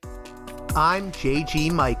I'm J.G.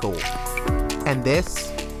 Michael, and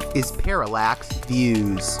this is Parallax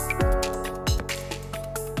Views.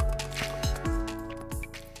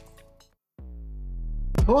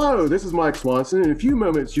 Hello, this is Mike Swanson. In a few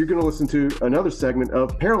moments, you're going to listen to another segment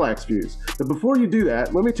of Parallax Views. But before you do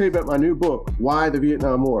that, let me tell you about my new book, Why the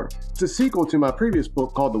Vietnam War. It's a sequel to my previous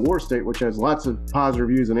book called The War State, which has lots of positive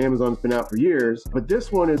reviews on Amazon. It's been out for years. But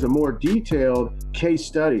this one is a more detailed case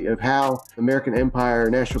study of how American empire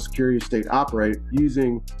and national security state operate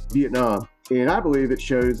using Vietnam. And I believe it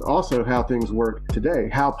shows also how things work today,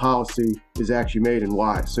 how policy is actually made and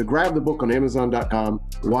why. So grab the book on Amazon.com,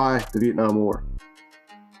 Why the Vietnam War.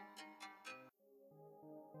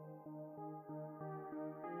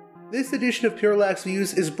 This edition of Parallax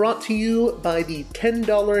Views is brought to you by the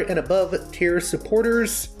 $10 and above tier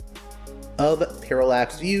supporters of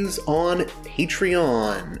Parallax Views on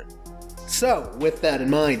Patreon. So, with that in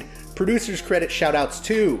mind, producers credit shoutouts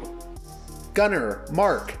to Gunnar,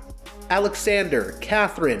 Mark, Alexander,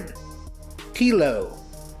 Catherine, Tilo,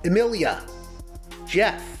 Emilia,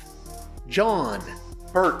 Jeff, John,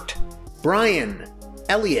 Bert, Brian,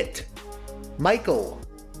 Elliot, Michael,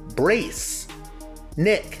 Brace,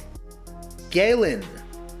 Nick, Galen,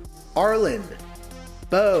 Arlen,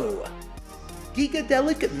 Bo,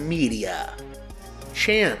 Geekadelic Media,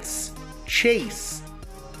 Chance, Chase,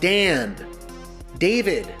 Dan,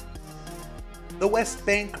 David, The West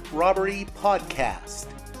Bank Robbery Podcast,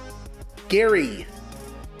 Gary,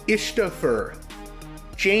 Ishtofer,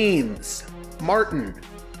 James, Martin,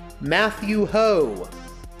 Matthew Ho,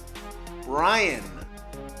 Brian,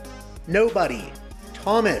 Nobody,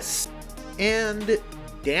 Thomas, and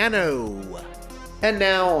Dano. And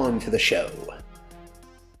now on to the show.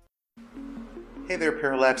 Hey there,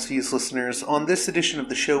 Parallax Views listeners. On this edition of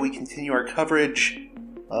the show, we continue our coverage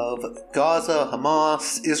of Gaza,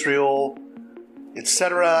 Hamas, Israel,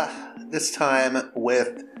 etc. This time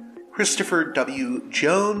with Christopher W.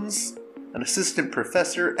 Jones, an assistant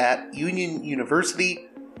professor at Union University,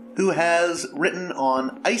 who has written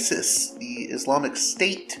on ISIS, the Islamic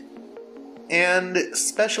State, and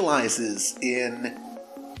specializes in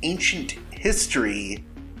ancient history.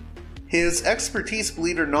 His expertise,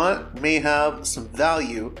 believe it or not, may have some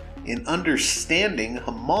value in understanding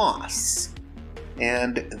Hamas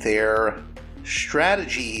and their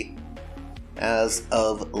strategy as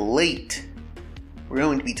of late. We're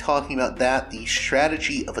going to be talking about that, the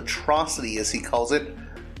strategy of atrocity, as he calls it,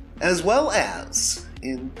 as well as,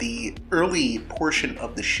 in the early portion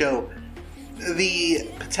of the show, the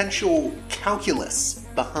potential calculus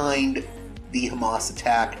behind the Hamas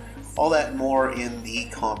attack. All that and more in the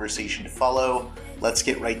conversation to follow. Let's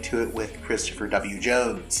get right to it with Christopher W.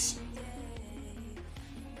 Jones.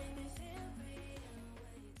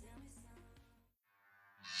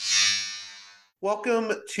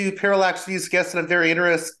 Welcome to Parallax Views, guest that I'm very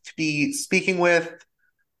interested to be speaking with.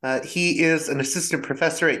 He is an assistant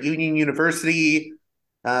professor at Union University.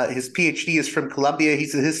 His PhD is from Columbia.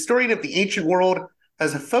 He's a historian of the ancient world,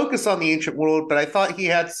 has a focus on the ancient world, but I thought he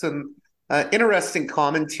had some interesting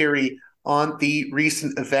commentary on the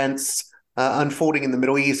recent events unfolding in the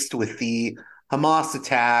Middle East with the Hamas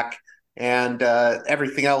attack and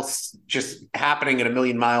everything else just happening at a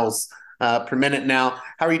million miles per minute now.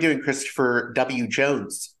 How are you doing, Christopher W.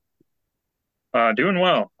 Jones? Doing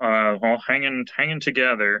well. Hanging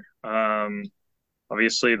together.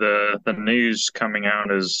 Obviously, the news coming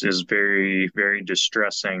out is very, very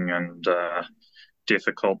distressing and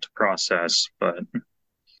difficult to process. But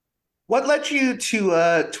what led you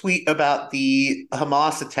to tweet about the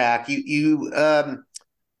Hamas attack? You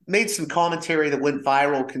made some commentary that went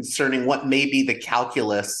viral concerning what may be the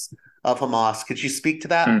calculus of Hamas. Could you speak to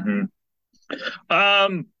that?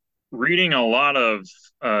 Mm-hmm. Reading a lot of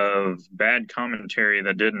bad commentary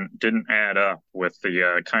that didn't add up with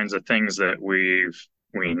the kinds of things that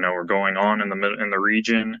we know are going on in the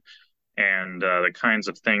region, and the kinds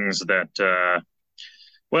of things that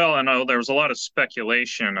well, I know there was a lot of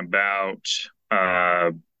speculation about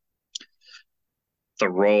the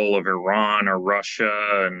role of Iran or Russia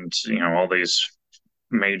and all these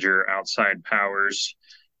major outside powers,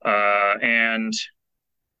 and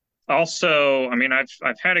also, I mean, I've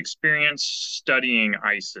had experience studying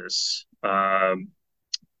ISIS,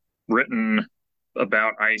 written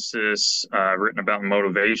about ISIS, written about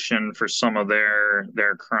motivation for some of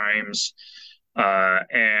their crimes,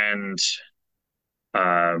 and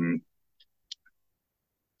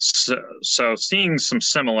so seeing some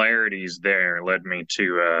similarities there led me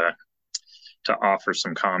to offer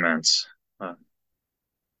some comments.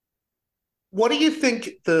 What do you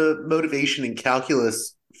think the motivation and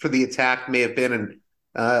calculus for the attack may have been, and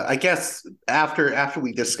I guess after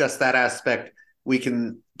we discuss that aspect, we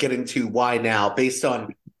can get into why now, based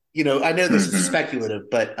on, I know this is Hmm. speculative,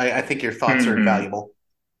 but I think your thoughts are Hmm. invaluable.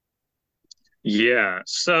 Yeah.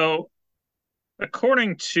 So,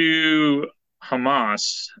 according to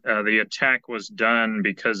Hamas, the attack was done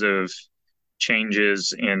because of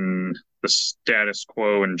changes in the status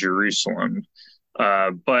quo in Jerusalem.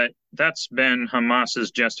 But that's been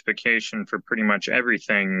Hamas's justification for pretty much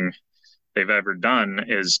everything they've ever done,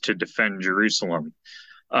 is to defend Jerusalem.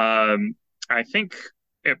 I think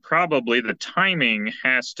the timing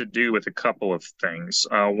has to do with a couple of things.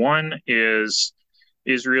 One is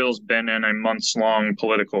Israel's been in a months-long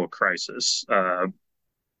political crisis.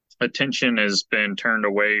 Attention has been turned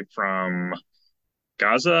away from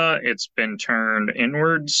Gaza. It's been turned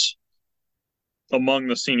inwards among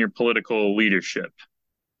the senior political leadership.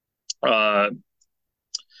 Uh,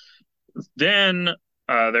 then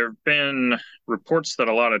there have been reports that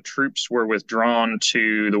a lot of troops were withdrawn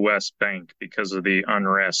to the West Bank because of the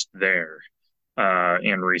unrest there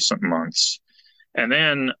in recent months. And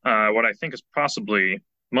then what I think is possibly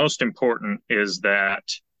most important is that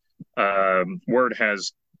word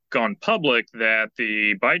has gone public that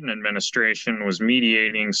the Biden administration was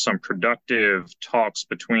mediating some productive talks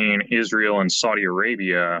between Israel and Saudi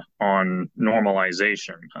Arabia on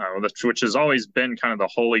normalization, which has always been kind of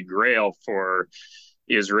the holy grail for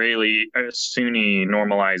Israeli Sunni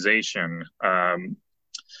normalization,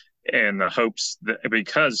 in the hopes that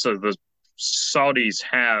because of the Saudis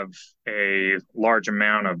have a large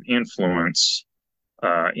amount of influence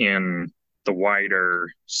in the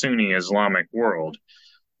wider Sunni Islamic world.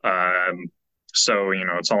 So,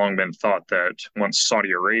 it's long been thought that once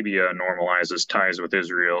Saudi Arabia normalizes ties with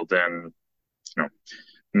Israel, then,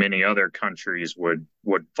 many other countries would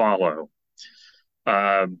follow.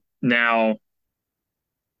 Now,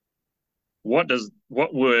 what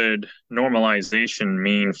would normalization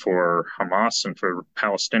mean for Hamas and for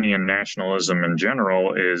Palestinian nationalism in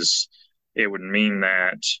general? Is it would mean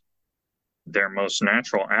that their most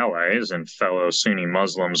natural allies and fellow Sunni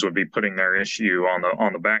Muslims would be putting their issue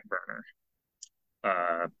on the back burner.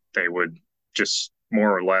 They would just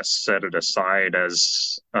more or less set it aside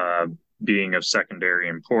as being of secondary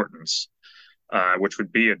importance, which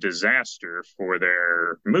would be a disaster for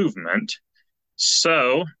their movement.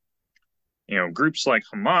 So, groups like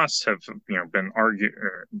Hamas have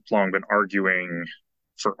long been arguing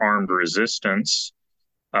for armed resistance.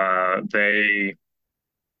 They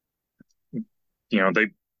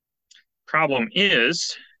problem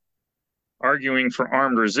is arguing for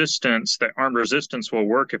armed resistance, that armed resistance will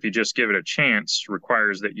work if you just give it a chance,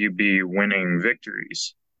 requires that you be winning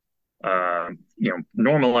victories.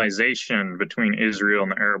 Normalization between Israel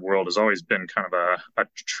and the Arab world has always been kind of a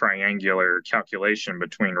triangular calculation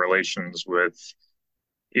between relations with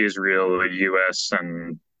Israel, the U.S.,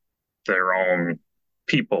 and their own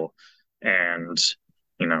people. And,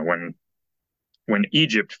 when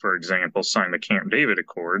Egypt, for example, signed the Camp David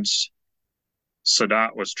Accords,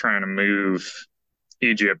 Sadat was trying to move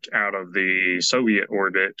Egypt out of the Soviet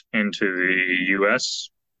orbit into the U.S.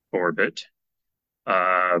 orbit.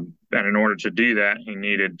 And in order to do that, he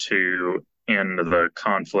needed to end the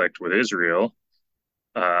conflict with Israel.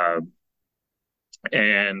 And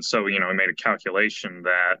so, he made a calculation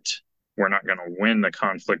that we're not going to win the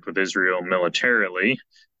conflict with Israel militarily.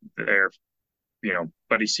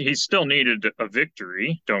 But he still needed a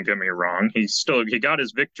victory. Don't get me wrong. He got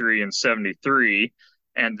his victory in 1973,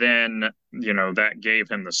 and then that gave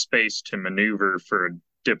him the space to maneuver for a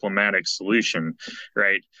diplomatic solution,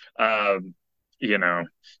 right? Now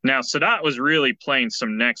Sadat was really playing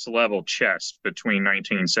some next level chess between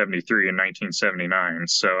 1973 and 1979.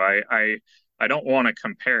 So I don't want to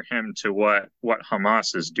compare him to what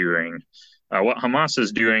Hamas is doing. What Hamas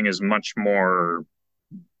is doing is much more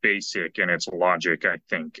basic in its logic. I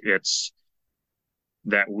think it's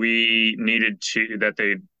that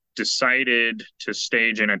they decided to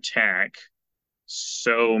stage an attack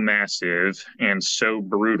so massive and so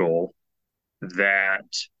brutal that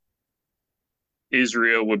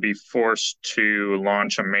Israel would be forced to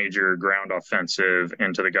launch a major ground offensive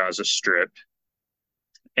into the Gaza Strip.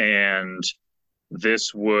 And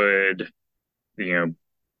this would,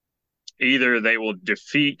 either they will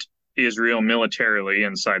defeat Israel militarily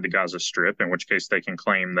inside the Gaza Strip, in which case they can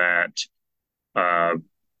claim that,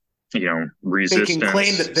 resistance. They can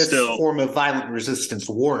claim that this form of violent resistance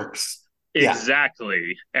works.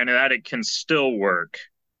 Exactly. And that it can still work,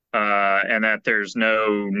 and that there's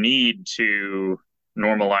no need to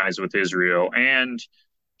normalize with Israel, and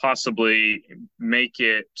possibly make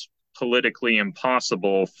it politically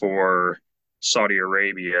impossible for Saudi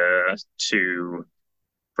Arabia to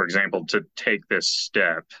for example, to take this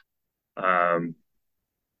step. You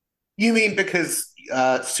mean because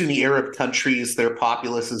Sunni Arab countries, their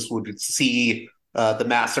populaces would see the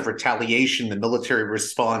massive retaliation, the military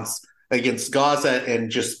response against Gaza, and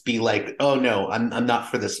just be like, "Oh no, I'm not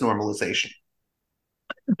for this normalization."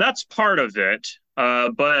 That's part of it,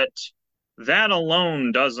 but that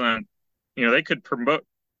alone doesn't. They could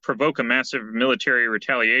provoke a massive military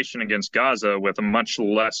retaliation against Gaza with a much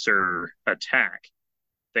lesser attack.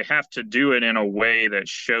 They have to do it in a way that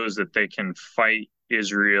shows that they can fight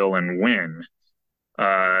Israel and win.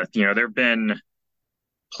 There have been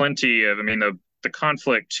plenty of, the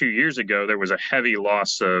conflict 2 years ago, there was a heavy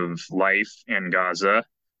loss of life in Gaza,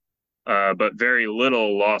 but very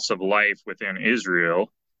little loss of life within Israel,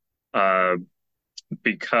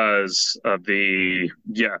 because of the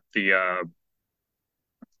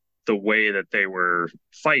way that they were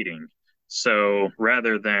fighting. So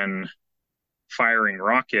rather than firing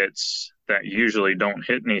rockets that usually don't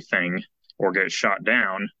hit anything or get shot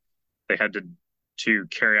down, they had to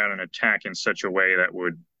carry out an attack in such a way that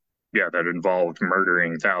involved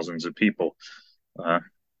murdering thousands of people.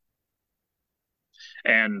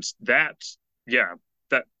 And that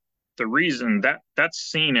the reason that's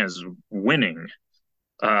seen as winning,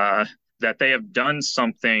 that they have done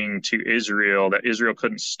something to Israel that Israel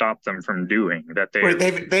couldn't stop them from doing, that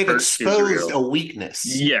they've exposed Israel. A weakness.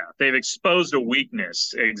 Yeah, they've exposed a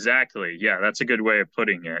weakness. Exactly. Yeah, that's a good way of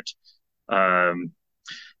putting it.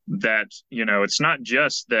 That, it's not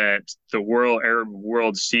just that the Arab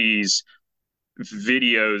world sees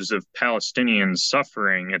videos of Palestinians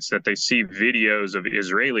suffering, it's that they see videos of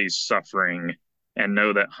Israelis suffering and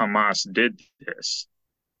know that Hamas did this.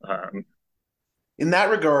 In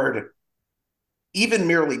that regard, even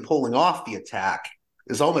merely pulling off the attack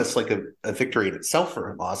is almost like a victory in itself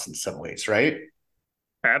for Hamas in some ways, right?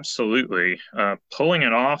 Absolutely. Pulling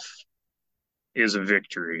it off is a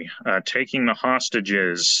victory. Taking the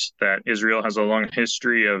hostages, that Israel has a long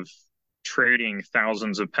history of trading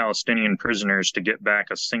thousands of Palestinian prisoners to get back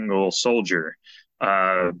a single soldier.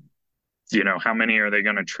 How many are they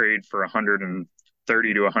going to trade for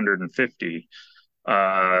 130 to 150?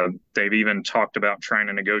 They've even talked about trying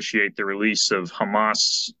to negotiate the release of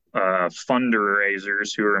Hamas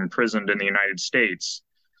fundraisers who are imprisoned in the United States.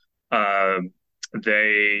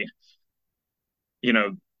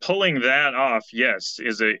 Pulling that off, yes,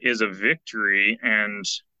 is a victory, and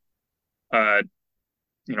a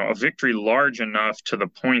victory large enough to the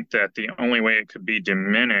point that the only way it could be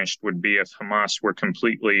diminished would be if Hamas were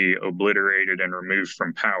completely obliterated and removed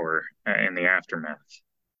from power in the aftermath.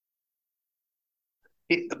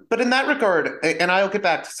 But in that regard, and I'll get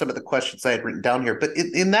back to some of the questions I had written down here, but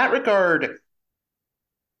in that regard,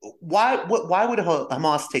 why would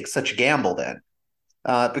Hamas take such a gamble then?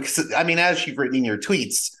 Because, as you've written in your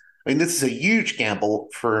tweets, this is a huge gamble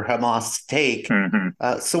for Hamas to take.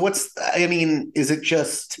 Mm-hmm. So is it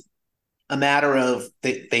just a matter of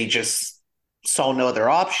they just saw no other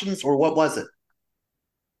options, or what was it?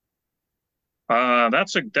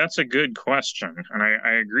 That's a good question, and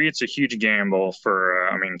I agree it's a huge gamble for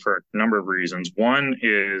a number of reasons. One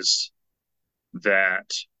is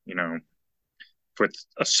that with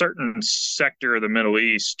a certain sector of the Middle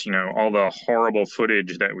East, all the horrible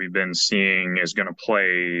footage that we've been seeing is going to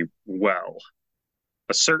play well.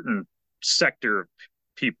 A certain sector of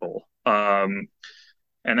people, and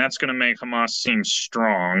that's going to make Hamas seem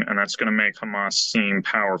strong, and that's going to make Hamas seem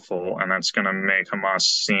powerful, and that's going to make Hamas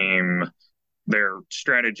seem their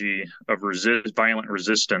strategy of violent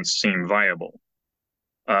resistance seem viable.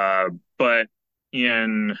 But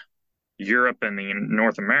in Europe and in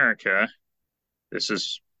North America, this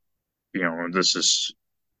is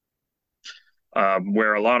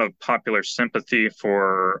where a lot of popular sympathy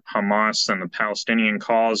for Hamas and the Palestinian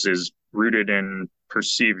cause is rooted in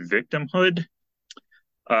perceived victimhood.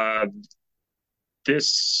 We've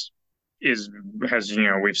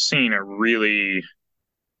seen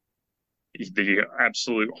the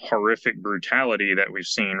absolute horrific brutality that we've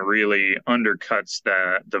seen really undercuts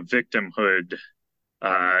the victimhood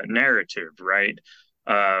narrative, right?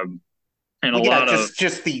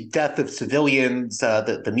 Just the death of civilians,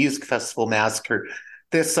 the music festival massacre.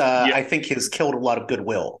 This, I think, has killed a lot of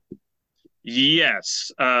goodwill.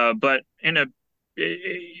 Yes, but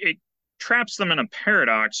it traps them in a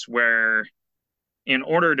paradox where, in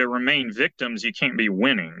order to remain victims, you can't be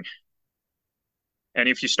winning. And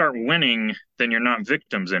if you start winning, then you're not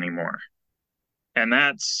victims anymore. And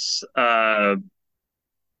that's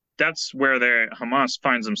where Hamas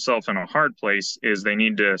finds himself in a hard place, is they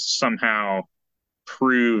need to somehow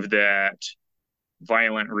prove that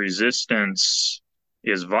violent resistance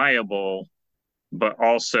is viable but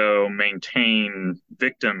also maintain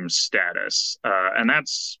victim status. And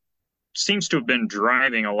that's seems to have been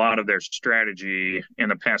driving a lot of their strategy in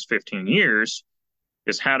the past 15 years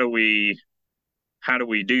is how do we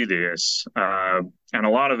do this? And a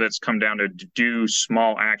lot of it's come down to do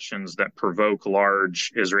small actions that provoke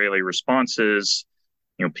large Israeli responses.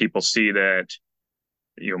 People see that,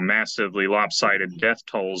 massively lopsided death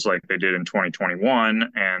tolls like they did in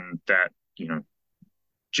 2021, and that,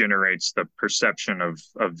 generates the perception of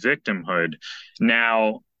victimhood.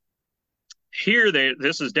 Now, here,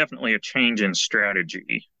 this is definitely a change in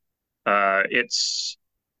strategy. It's,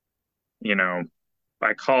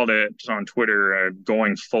 I called it on Twitter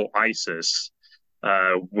going full ISIS,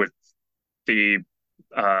 with the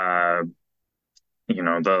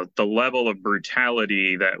the level of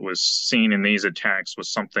brutality that was seen in these attacks was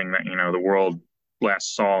something that the world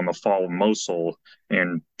last saw in the fall of Mosul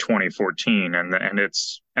in 2014 and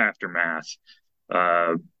its aftermath,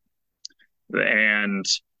 and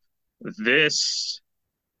this,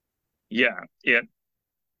 it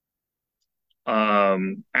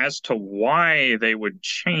as to why they would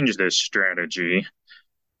change this strategy,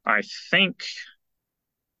 I think,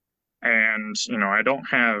 and I don't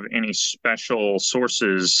have any special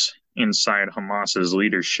sources inside Hamas's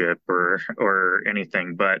leadership or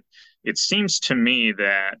anything, but it seems to me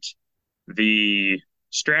that the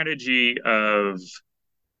strategy of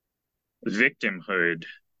victimhood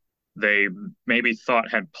they maybe thought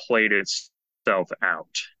had played itself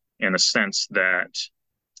out, in the sense that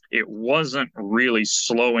it wasn't really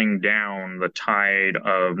slowing down the tide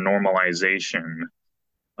of normalization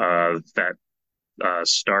that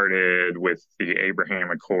started with the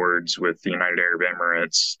Abraham Accords with the United Arab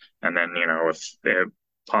Emirates, and then, if it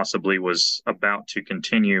possibly was about to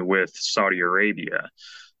continue with Saudi Arabia,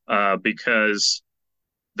 because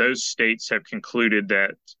those states have concluded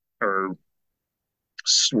that, or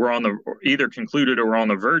were either concluded or on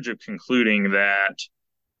the verge of concluding that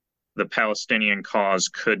the Palestinian cause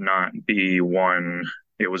could not be one.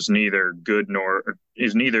 It was neither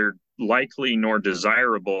likely nor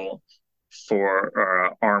desirable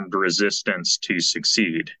for armed resistance to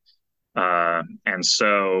succeed. And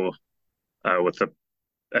so, if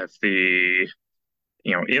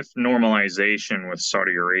normalization with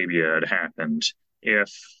Saudi Arabia had happened,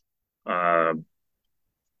 if that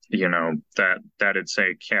had,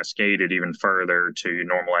 say, cascaded even further to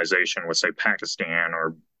normalization with, say, Pakistan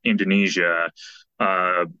or Indonesia,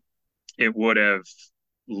 it would have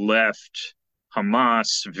left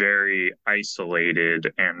Hamas very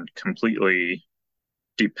isolated and completely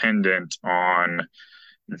dependent on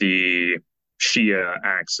the Shia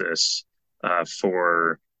axis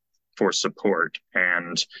for support.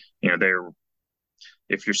 And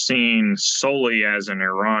if you're seen solely as an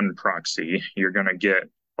Iran proxy, you're going to get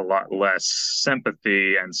a lot less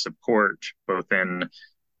sympathy and support both in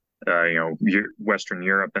Western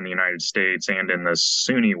Europe and the United States and in the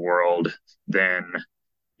Sunni world than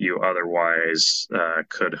you otherwise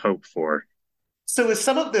could hope for. So is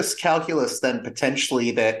some of this calculus then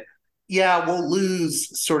potentially that, we'll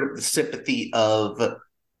lose sort of the sympathy of,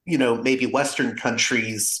 maybe Western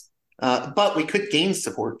countries, but we could gain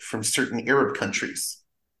support from certain Arab countries?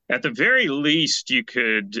 At the very least,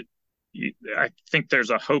 I think there's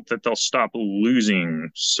a hope that they'll stop losing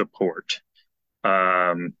support.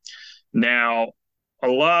 Now, a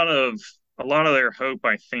lot of their hope,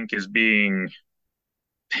 I think, is being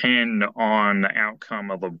pinned on the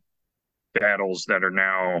outcome of the battles that are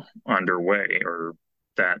now underway, or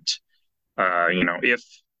that, if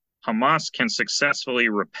Hamas can successfully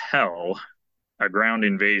repel a ground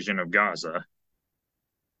invasion of Gaza,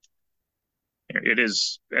 it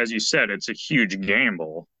is, as you said, it's a huge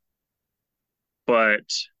gamble, but,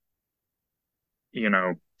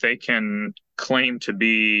 they can claim to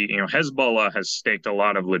be, Hezbollah has staked a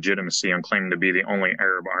lot of legitimacy on claiming to be the only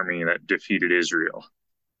Arab army that defeated Israel.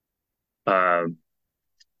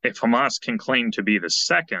 If Hamas can claim to be the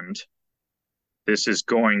second, this is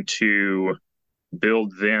going to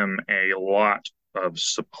build them a lot of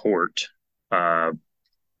support,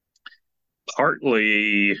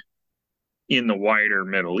 partly in the wider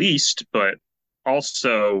Middle East, but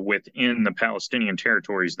also within the Palestinian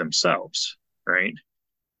territories themselves, right?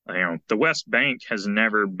 The West Bank has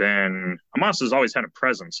never been, Hamas has always had a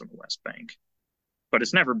presence in the West Bank, but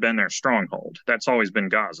it's never been their stronghold. That's always been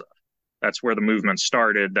Gaza. That's where the movement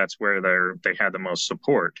started. That's where they had the most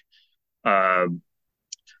support. The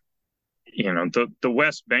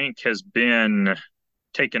West Bank has been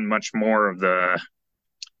taken much more of the,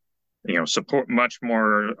 support, much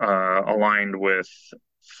more aligned with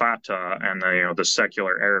Fatah and the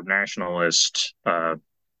secular Arab nationalist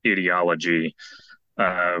ideology.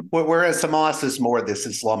 Whereas Hamas is more this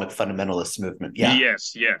Islamic fundamentalist movement. Yeah.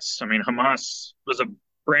 Yes. I mean, Hamas was a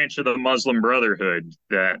branch of the Muslim Brotherhood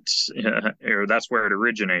or that's where it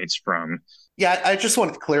originates from. Yeah, I just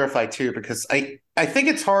wanted to clarify too, because I think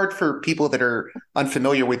it's hard for people that are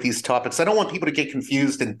unfamiliar with these topics. I don't want people to get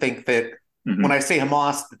confused and think that when I say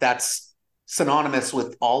Hamas, that's synonymous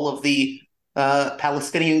with all of the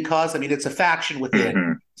Palestinian cause. I mean, it's a faction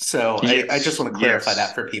within. So Yes. I just want to clarify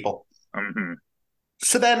that for people.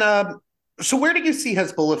 So then, so where do you see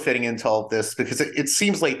Hezbollah fitting into all of this? Because it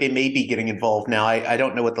seems like they may be getting involved now. I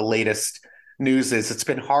don't know what the latest news is. It's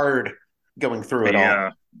been hard going through it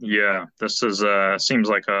all. Yeah. This is seems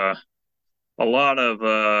like a lot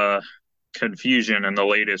of confusion in the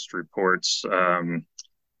latest reports.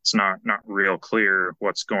 It's not real clear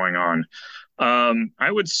what's going on. I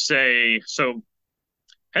would say so.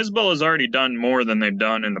 Hezbollah has already done more than they've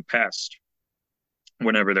done in the past.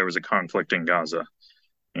 Whenever there was a conflict in Gaza,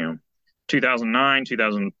 2009,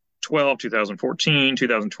 2012, 2014,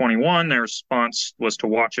 2021, their response was to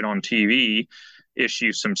watch it on TV,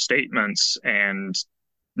 issue some statements, and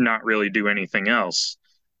not really do anything else.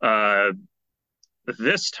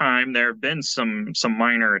 This time, there have been some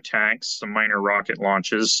minor attacks, some minor rocket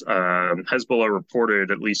launches. Hezbollah reported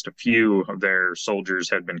at least a few of their soldiers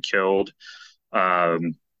had been killed.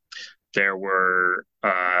 There were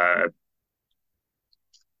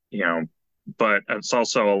but it's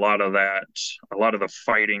also a lot of the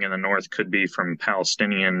fighting in the north could be from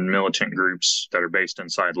Palestinian militant groups that are based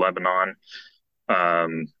inside Lebanon.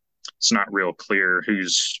 It's not real clear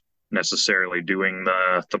who's necessarily doing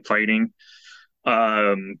the fighting.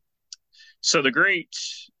 So the great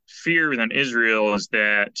fear within Israel is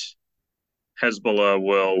that Hezbollah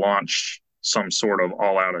will launch some sort of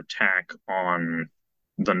all-out attack on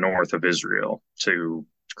the north of Israel to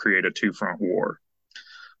create a two-front war.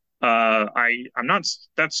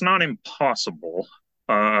 That's not impossible.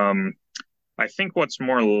 I think what's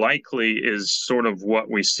more likely is sort of what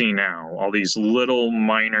we see now, all these little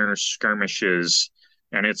minor skirmishes,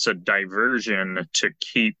 and it's a diversion to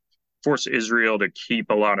force Israel to keep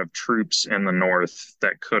a lot of troops in the north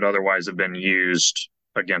that could otherwise have been used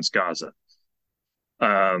against Gaza.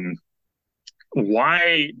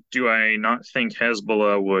 Why do I not think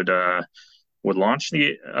Hezbollah would launch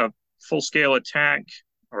the full-scale attack?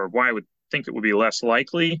 Or why I would think it would be less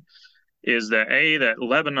likely, is that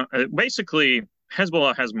Lebanon, basically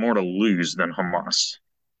Hezbollah has more to lose than Hamas.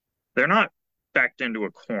 They're not backed into a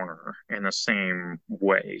corner in the same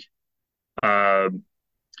way.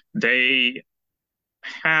 They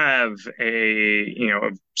have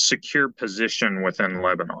a secure position within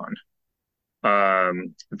Lebanon.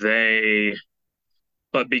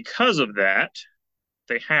 But because of that,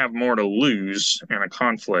 they have more to lose in a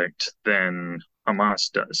conflict than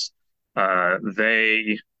Hamas does.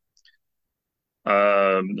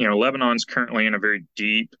 Lebanon's currently in a very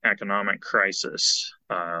deep economic crisis,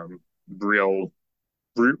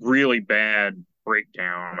 really bad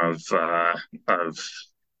breakdown of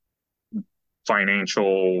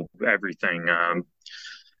financial everything,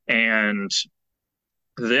 and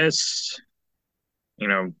this,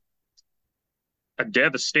 a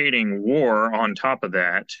devastating war on top of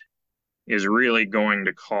that is really going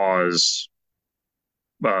to cause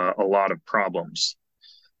a lot of problems.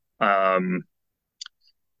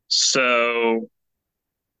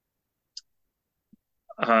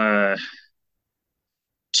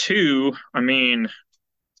 Two, I mean,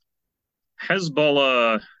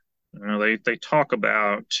 Hezbollah, they talk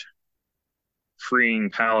about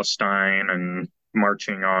freeing Palestine and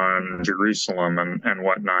marching on Jerusalem and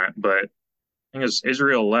whatnot, but the thing is,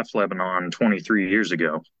 Israel left Lebanon 23 years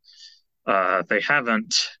ago. They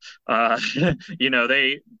haven't,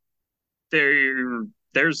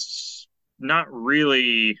 there's not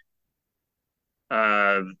really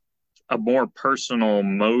a more personal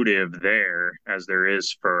motive there as there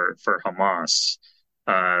is for Hamas.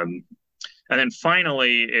 And then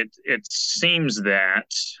finally, it seems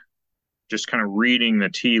that, just kind of reading the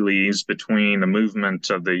tea leaves between the movement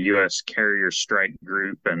of the U.S. carrier strike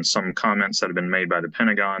group and some comments that have been made by the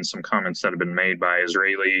Pentagon, some comments that have been made by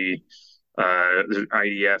Israeli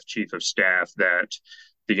IDF chief of staff, that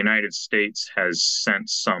the United States has sent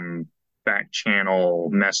some back channel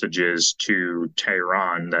messages to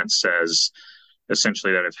Tehran that says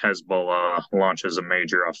essentially that if Hezbollah launches a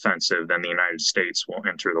major offensive, then the United States will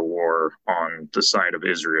enter the war on the side of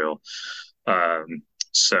Israel.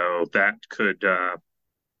 So that could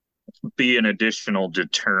be an additional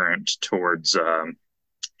deterrent towards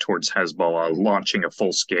Hezbollah launching a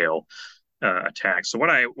full scale attack. So what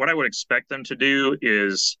I would expect them to do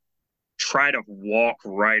is try to walk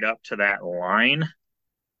right up to that line,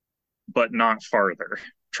 but not farther.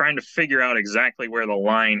 Trying to figure out exactly where the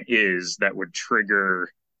line is that would trigger,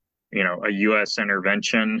 a U.S.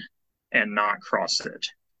 intervention and not cross it.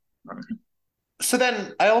 So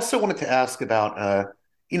then I also wanted to ask about,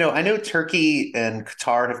 I know Turkey and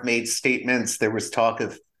Qatar have made statements. There was talk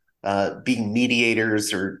of being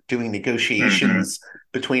mediators or doing negotiations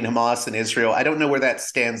between Hamas and Israel. I don't know where that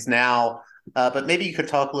stands now, but maybe you could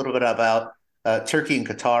talk a little bit about Turkey and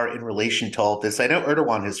Qatar in relation to all of this. I know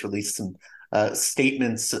Erdogan has released some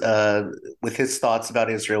statements with his thoughts about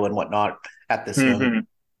Israel and whatnot at this moment.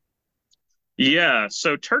 Yeah,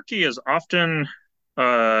 so Turkey has often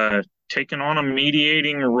taken on a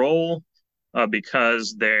mediating role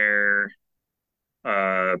because they're,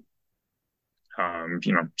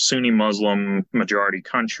 Sunni Muslim majority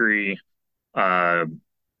country. Erdogan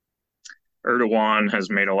has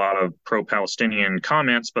made a lot of pro-Palestinian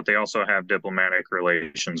comments, but they also have diplomatic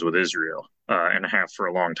relations with Israel and have for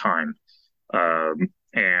a long time.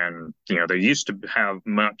 And, they used to have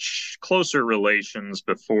much closer relations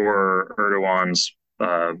before Erdogan's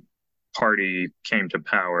party came to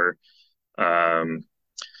power.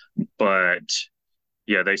 But,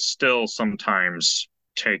 yeah, they still sometimes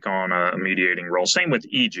take on a mediating role. Same with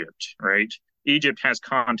Egypt, right? Egypt has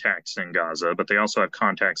contacts in Gaza, but they also have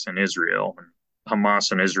contacts in Israel.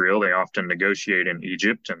 Hamas and Israel, they often negotiate in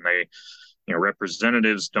Egypt, and they,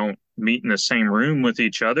 representatives don't meet in the same room with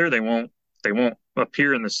each other. They won't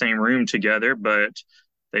appear in the same room together, but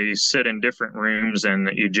they sit in different rooms, and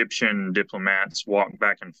the Egyptian diplomats walk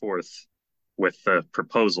back and forth with the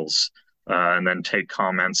proposals and then take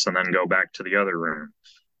comments and then go back to the other room.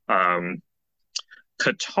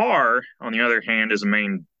 Qatar, on the other hand, is a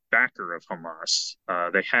main backer of Hamas.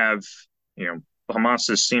 They have,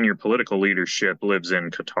 Hamas's senior political leadership lives in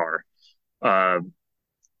Qatar.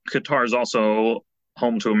 Qatar is also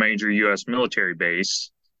home to a major U.S. military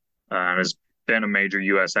base and has been a major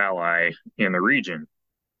U.S. ally in the region.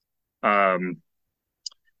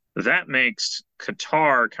 That makes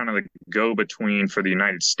Qatar kind of the go-between for the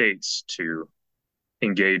United States to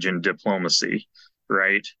engage in diplomacy,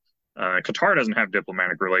 right? Qatar doesn't have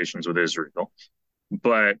diplomatic relations with Israel,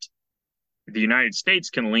 but the United States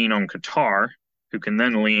can lean on Qatar, who can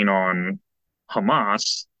then lean on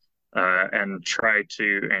Hamas, and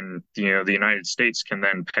the United States can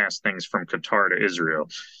then pass things from Qatar to Israel.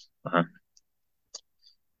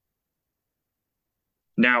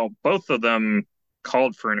 Now, both of them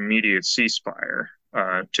called for an immediate ceasefire.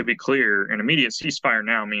 To be clear, an immediate ceasefire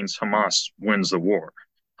now means Hamas wins the war.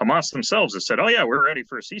 Hamas themselves have said, "Oh yeah, we're ready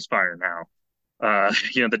for a ceasefire now."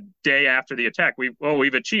 The day after the attack,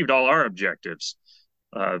 we've achieved all our objectives.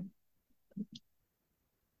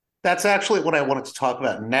 That's actually what I wanted to talk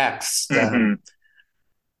about next.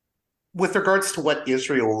 With regards to what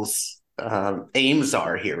Israel's aims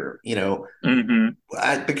are here,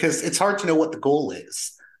 because it's hard to know what the goal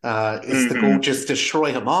is. Is the goal just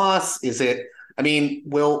destroy Hamas? Is it,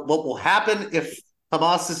 what will happen if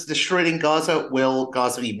Hamas is destroyed in Gaza? Will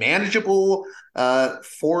Gaza be manageable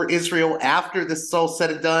for Israel after this is all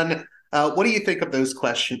said and done? What do you think of those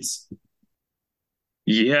questions?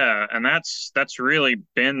 Yeah, and that's really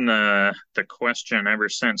been the question ever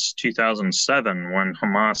since 2007 when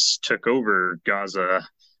Hamas took over Gaza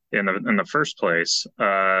in the first place.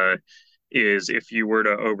 Is if you were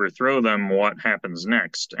to overthrow them, what happens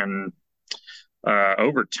next? And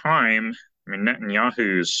over time,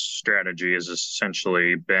 Netanyahu's strategy has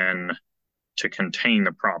essentially been to contain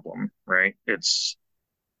the problem, right? It's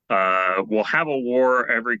we'll have a war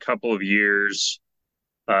every couple of years.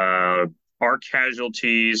 Our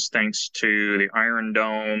casualties, thanks to the Iron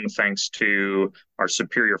Dome, thanks to our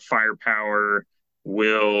superior firepower,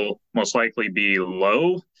 will most likely be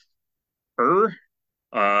lower.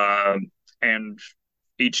 And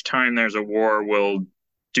each time there's a war, we'll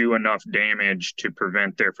do enough damage to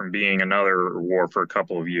prevent there from being another war for a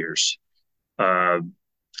couple of years. And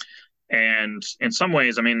in some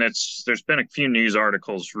ways, there's been a few news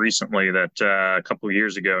articles recently that a couple of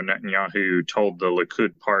years ago, Netanyahu told the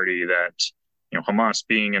Likud party that Hamas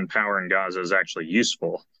being in power in Gaza is actually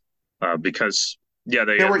useful there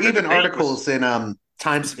were even articles in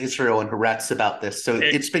Times of Israel and Haaretz about this, so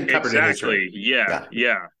it's been covered in Israel.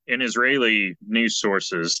 Yeah, in Israeli news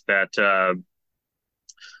sources that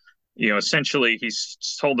essentially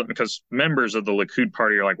he's told them, because members of the Likud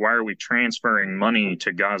party are like, why are we transferring money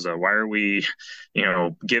to Gaza? Why are we,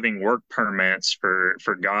 giving work permits for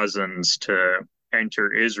Gazans to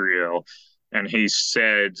enter Israel? And he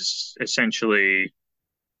said, essentially,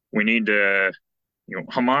 we need to,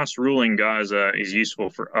 Hamas ruling Gaza is useful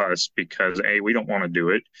for us because A, we don't want to do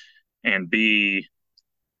it. and B,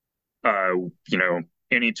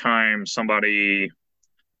 anytime somebody,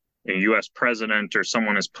 a U.S. president or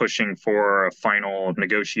someone is pushing for a final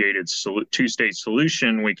negotiated two-state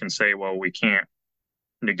solution, we can say, well, we can't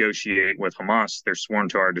negotiate with Hamas. They're sworn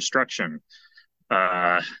to our destruction.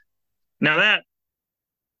 Now that,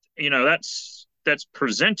 that's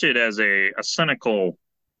presented as a cynical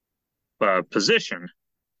position,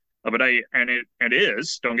 but it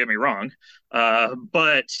is, don't get me wrong,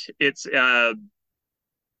 but it's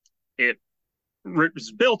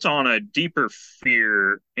built on a deeper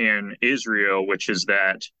fear in Israel, which is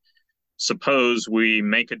that suppose we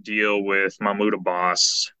make a deal with Mahmoud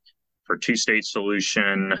Abbas for two-state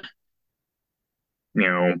solution,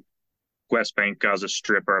 West Bank, Gaza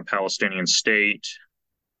Strip are a Palestinian state.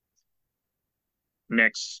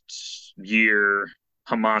 Next year,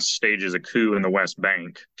 Hamas stages a coup in the West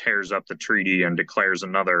Bank, tears up the treaty, and declares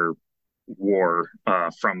another war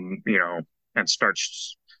and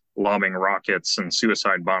starts lobbing rockets and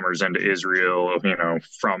suicide bombers into Israel,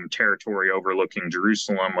 from territory overlooking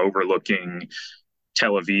Jerusalem, overlooking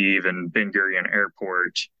Tel Aviv and Ben Gurion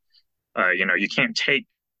Airport. You can't take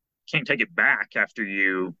it back after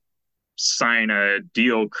you sign a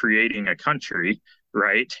deal creating a country,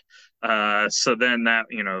 right? So then that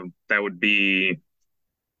would be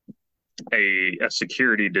a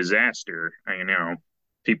security disaster.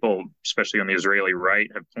 People, especially on the Israeli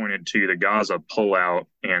right, have pointed to the Gaza pullout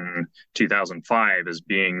in 2005 as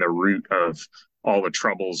being the root of all the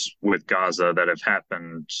troubles with Gaza that have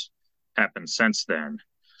happened since then.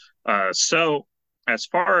 So as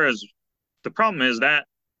far as the problem is, that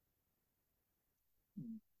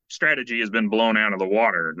strategy has been blown out of the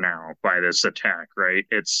water now by this attack, right?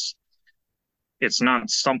 It's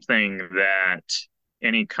not something that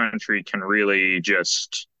any country can really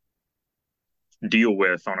just deal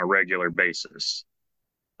with on a regular basis,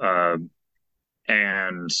 and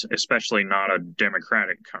especially not a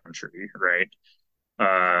democratic country, right?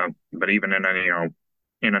 But even in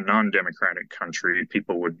a non-democratic country,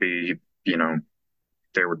 people would be,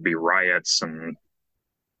 there would be riots and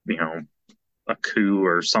a coup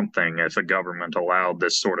or something if a government allowed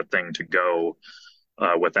this sort of thing to go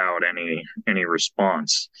without any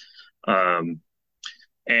response. And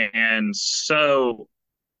so,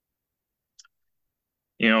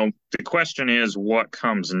 the question is, what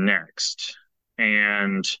comes next?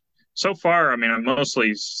 And so far, I've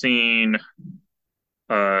mostly seen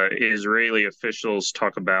Israeli officials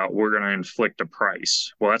talk about, we're going to inflict a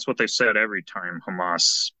price. Well, that's what they said every time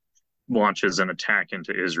Hamas launches an attack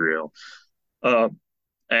into Israel.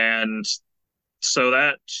 And so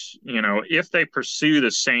that, if they pursue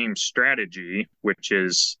the same strategy, which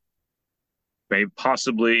is maybe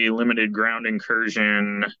possibly limited ground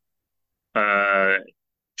incursion,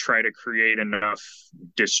 try to create enough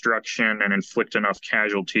destruction and inflict enough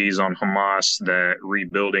casualties on Hamas that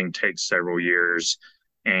rebuilding takes several years,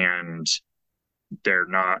 and they're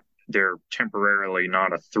temporarily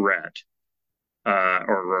not a threat,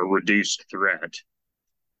 or a reduced threat,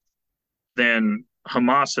 then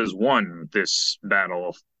Hamas has won this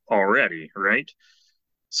battle already, right?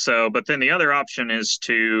 So, but then the other option is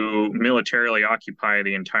to militarily occupy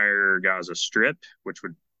the entire Gaza Strip, which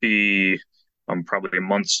would be probably a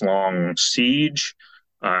months-long siege.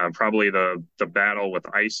 Probably the battle with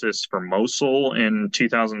ISIS for Mosul in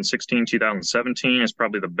 2016, 2017 is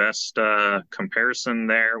probably the best comparison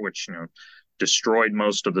there, which destroyed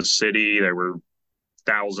most of the city. There were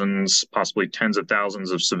thousands, possibly tens of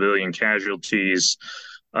thousands of civilian casualties.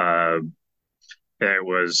 There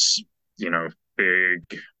was,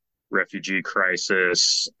 big refugee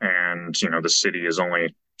crisis, and the city is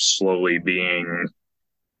only slowly being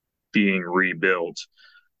rebuilt.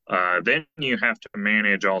 Then you have to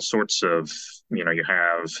manage all sorts of, you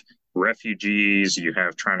have refugees, you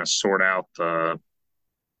have trying to sort out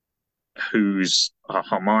who's a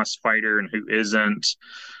Hamas fighter and who isn't.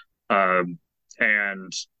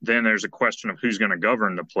 And then there's a question of who's going to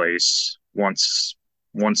govern the place once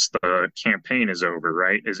the campaign is over,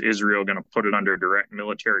 right? Is Israel going to put it under direct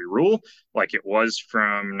military rule like it was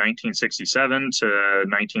from 1967 to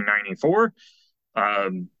 1994?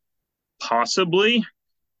 Possibly.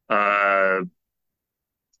 Are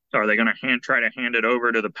they going to try to hand it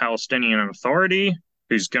over to the Palestinian Authority,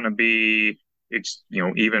 who's going to be,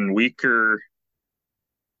 even weaker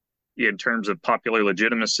in terms of popular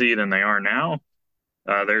legitimacy than they are now?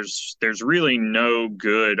 There's really no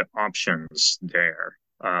good options there.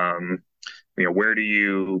 Where do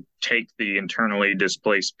you take the internally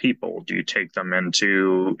displaced people? Do you take them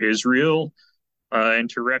into Israel,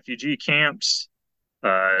 into refugee camps?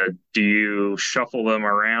 Do you shuffle them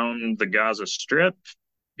around the Gaza Strip?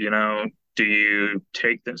 Do you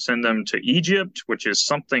send them to Egypt, which is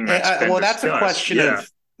something that's been well, discussed? that's a question yeah.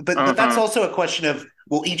 but that's also a question of,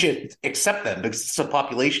 will Egypt accept them, because it's a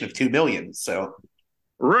population of 2 million? So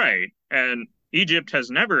Right. And Egypt has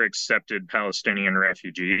never accepted Palestinian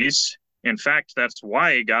refugees. In fact, that's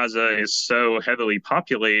why Gaza is so heavily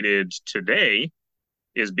populated today,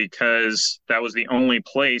 is because that was the only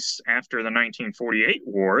place after the 1948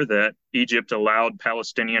 war that Egypt allowed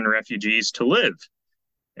Palestinian refugees to live.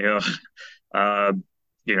 You know, uh,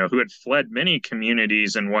 who had fled many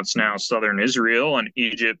communities in what's now southern Israel, and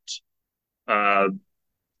Egypt, uh,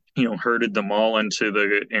 herded them all into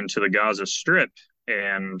the Gaza Strip,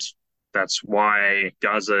 and that's why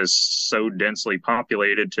Gaza is so densely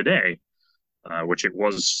populated today. Which it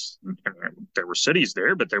was. There were cities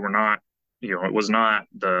there, but they were not. It was not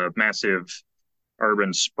the massive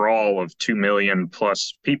urban sprawl of 2 million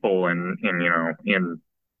plus people in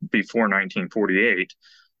before 1948.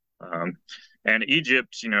 And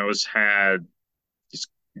Egypt, is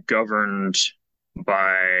governed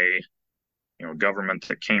by government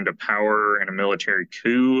that came to power in a military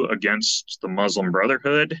coup against the Muslim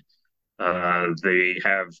Brotherhood. They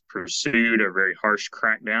have pursued a very harsh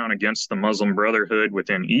crackdown against the Muslim Brotherhood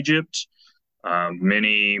within Egypt.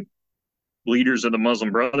 Many leaders of the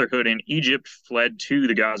Muslim Brotherhood in Egypt fled to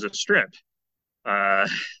the Gaza Strip.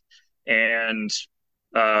 And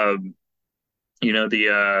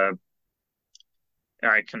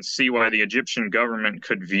I can see why the Egyptian government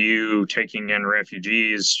could view taking in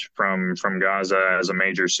refugees from Gaza as a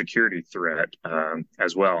major security threat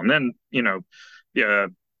as well. And then,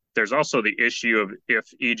 there's also the issue of,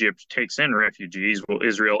 if Egypt takes in refugees, will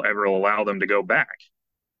Israel ever allow them to go back?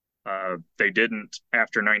 They didn't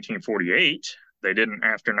after 1948. They didn't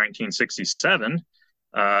after 1967.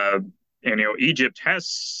 Egypt has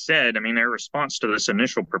said, their response to this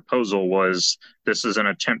initial proposal was, this is an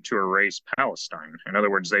attempt to erase Palestine. In other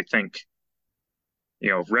words, they think,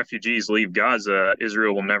 if refugees leave Gaza,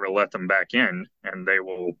 Israel will never let them back in, and they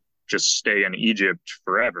will just stay in Egypt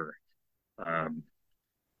forever.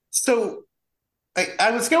 So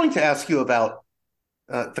I was going to ask you about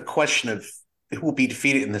the question of who will be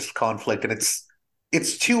defeated in this conflict, and it's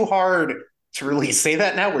too hard to really say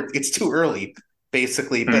that now. It's too early,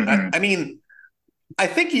 basically. But I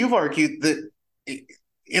think you've argued that,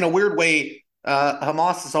 in a weird way,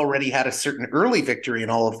 Hamas has already had a certain early victory in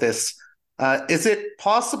all of this. Is it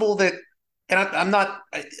possible that, and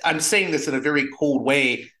I'm saying this in a very cold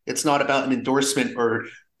way, it's not about an endorsement or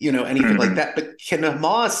anything like that, but can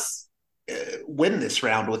Hamas win this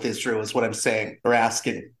round with Israel, is what I'm saying or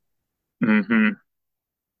asking?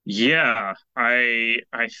 Yeah, I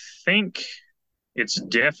think it's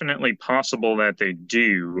definitely possible that they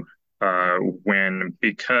do win,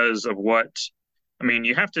 because of what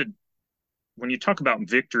you have to, when you talk about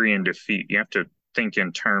victory and defeat, you have to think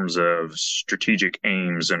in terms of strategic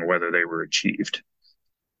aims and whether they were achieved.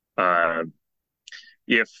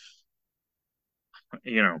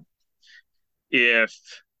 If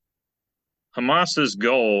Hamas's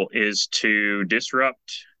goal is to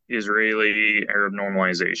disrupt Israeli-Arab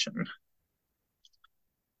normalization,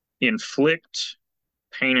 inflict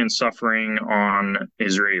pain and suffering on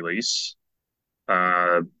Israelis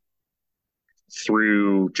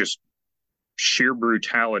through just sheer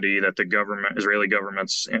brutality that the Israeli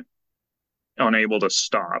government's unable to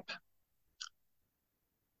stop.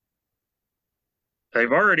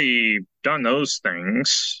 They've already done those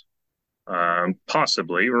things,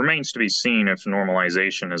 possibly. It remains to be seen if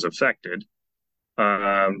normalization is affected.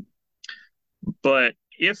 But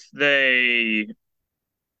if they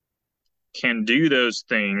can do those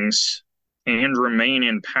things and remain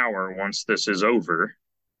in power once this is over,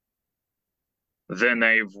 then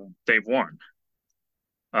they've won.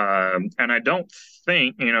 And I don't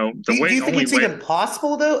think, do you think it's even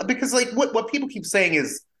possible, though? Because what people keep saying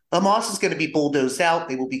is Hamas is going to be bulldozed out.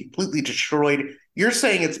 They will be completely destroyed. You're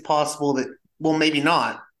saying it's possible that, well, maybe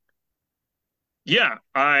not. Yeah,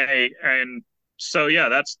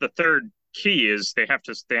 that's the third key, is they have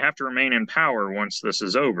to remain in power once this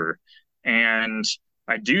is over. And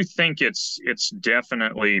I do think it's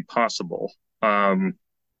definitely possible. The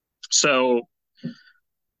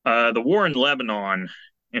war in Lebanon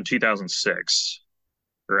in 2006,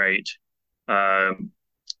 right?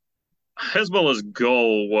 Hezbollah's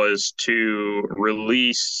goal was to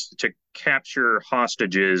capture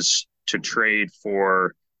hostages to trade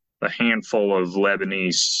for a handful of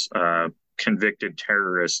Lebanese convicted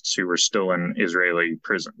terrorists who were still in Israeli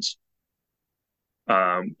prisons.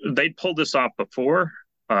 They pulled this off before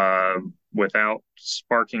without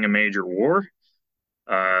sparking a major war.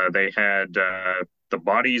 They had the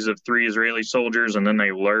bodies of 3 Israeli soldiers, and then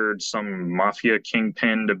they lured some mafia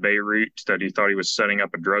kingpin to Beirut that he thought he was setting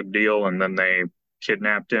up a drug deal, and then they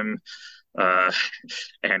kidnapped him.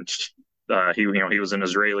 And he was an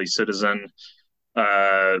Israeli citizen.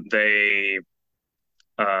 They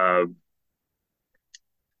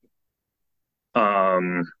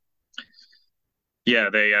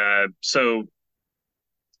so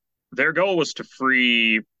their goal was to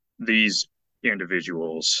free these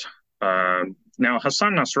individuals. Now,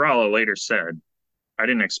 Hassan Nasrallah later said, "I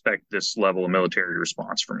didn't expect this level of military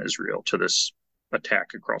response from Israel to this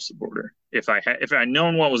attack across the border. If I had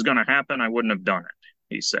known what was going to happen, I wouldn't have done it,"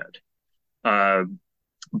 he said.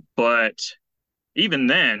 But even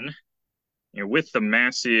then, with the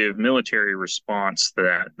massive military response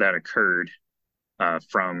that occurred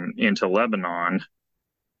from into Lebanon,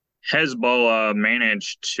 Hezbollah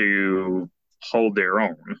managed to hold their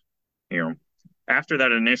own. After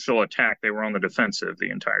that initial attack, they were on the defensive the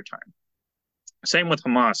entire time. Same with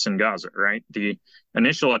Hamas in Gaza, right? The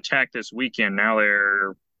initial attack this weekend, now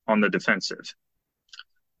they're on the defensive.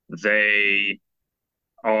 They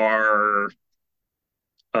are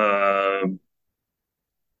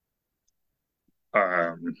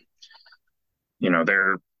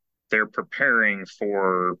they're preparing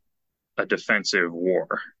for a defensive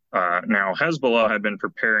war. Now, Hezbollah had been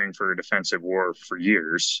preparing for a defensive war for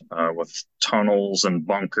years with tunnels and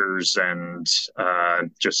bunkers and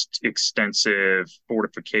just extensive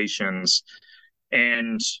fortifications.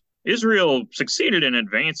 And Israel succeeded in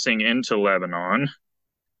advancing into Lebanon,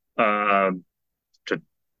 but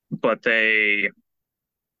they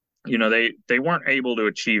weren't able to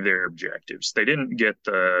achieve their objectives. They didn't get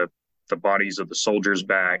the bodies of the soldiers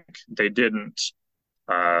back. They didn't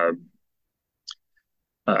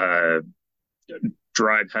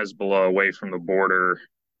drive Hezbollah away from the border.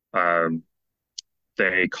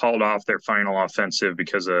 They called off their final offensive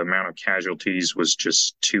because the amount of casualties was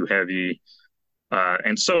just too heavy.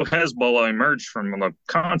 And so Hezbollah emerged from the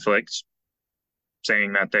conflict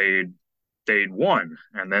saying that they'd won,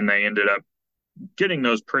 and then they ended up getting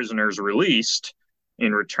those prisoners released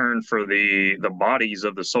in return for the bodies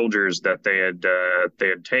of the soldiers that they had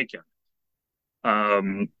taken.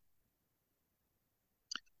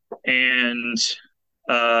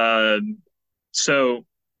 So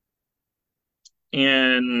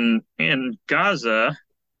in Gaza,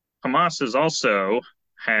 Hamas has also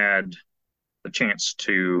had the chance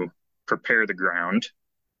to prepare the ground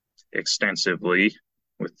extensively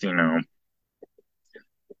with,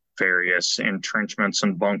 various entrenchments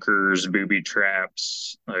and bunkers, booby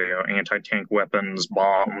traps, anti-tank weapons,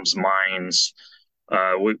 bombs, mines.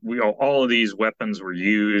 All of these weapons were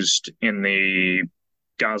used in the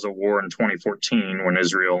Gaza war in 2014 when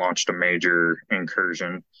Israel launched a major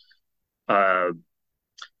incursion.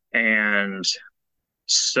 And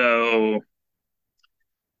so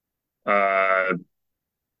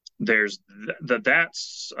there's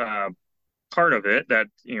that's part of it that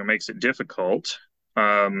makes it difficult.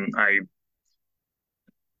 Hamas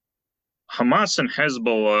and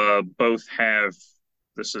Hezbollah both have,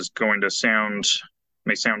 this is going to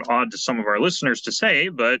may sound odd to some of our listeners to say,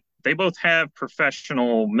 but they both have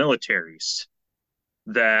professional militaries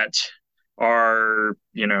that are,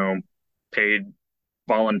 paid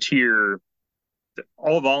volunteer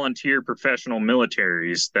professional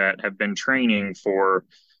militaries that have been training for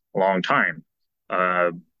a long time.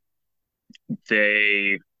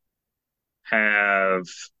 They have,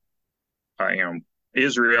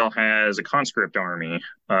 Israel has a conscript army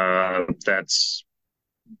that's,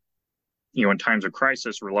 in times of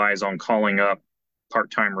crisis, relies on calling up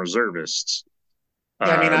part-time reservists.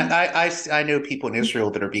 Yeah, I know people in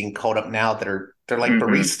Israel that are being called up now they're like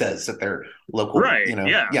baristas at their local, right?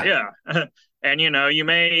 Yeah. And you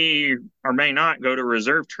may or may not go to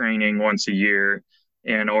reserve training once a year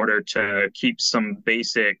in order to keep some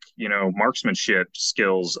basic, marksmanship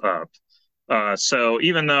skills up. So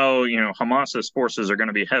even though, Hamas's forces are going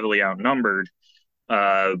to be heavily outnumbered,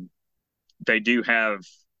 they do have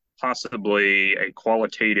possibly a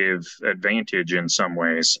qualitative advantage in some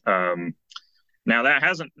ways. Now, that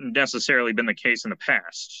hasn't necessarily been the case in the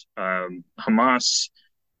past. Hamas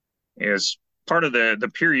is part of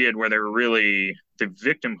the period where they were really, the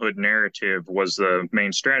victimhood narrative was the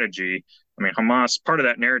main strategy. Hamas, part of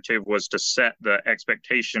that narrative was to set the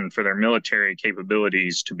expectation for their military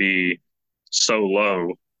capabilities to be so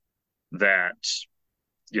low that,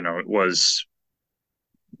 it was,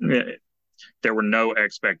 there were no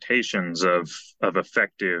expectations of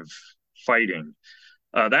effective fighting.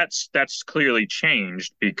 That's clearly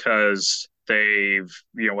changed because they've,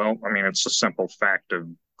 it's a simple fact of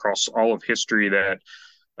across all of history that,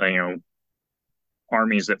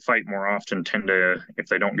 armies that fight more often tend to, if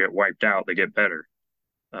they don't get wiped out, they get better.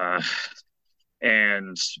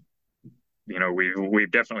 And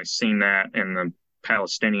we've definitely seen that in the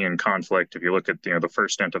Palestinian conflict. If you look at the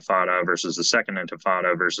First Intifada versus the Second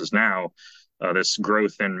Intifada versus now, this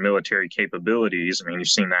growth in military capabilities. I mean, you've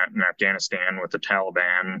seen that in Afghanistan with the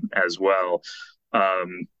Taliban as well.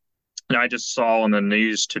 And I just saw on the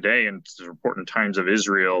news today, in the Important Times of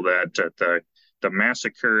Israel, that the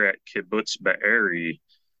massacre at Kibbutz Be'eri,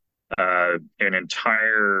 an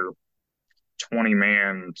entire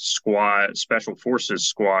 20-man squad, special forces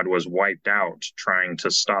squad, was wiped out trying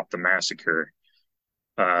to stop the massacre.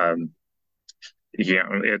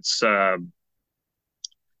 It's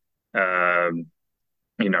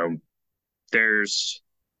there's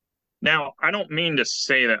now, I don't mean to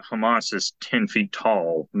say that Hamas is 10 feet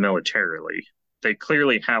tall militarily. They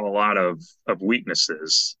clearly have a lot of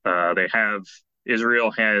weaknesses.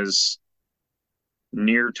 Israel has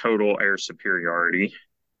near total air superiority.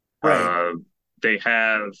 Right. They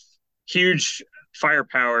have huge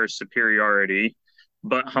firepower superiority,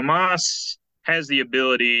 but Hamas has the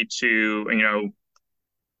ability to,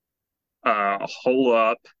 hole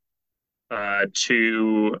up,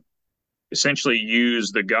 to essentially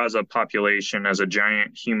use the Gaza population as a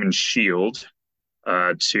giant human shield,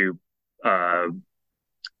 to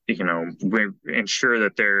ensure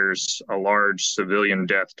that there's a large civilian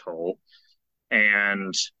death toll,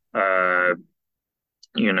 and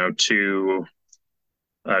to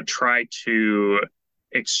try to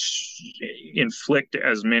inflict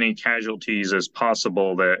as many casualties as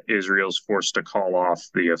possible that Israel's forced to call off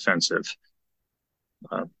the offensive.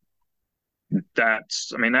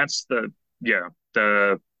 That's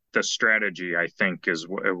the strategy, I think, is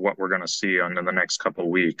what we're going to see in the next couple of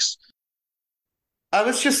weeks. I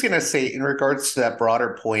was just going to say, in regards to that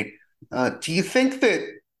broader point, do you think that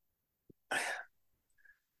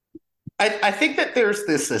I think that there's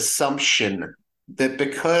this assumption that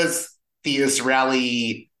because the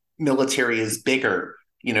Israeli military is bigger,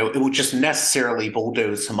 it would just necessarily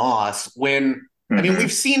bulldoze Hamas when, I mean,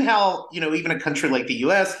 we've seen how, even a country like the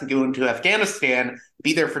U.S. can go into Afghanistan,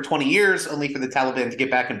 be there for 20 years, only for the Taliban to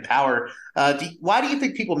get back in power. Why do you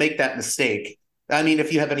think people make that mistake? I mean,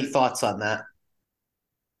 if you have any thoughts on that.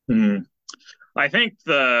 I think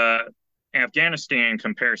the Afghanistan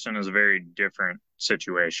comparison is a very different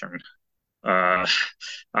situation. I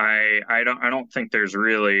don't think there's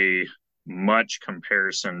really much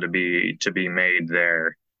comparison to be made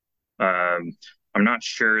there. I'm not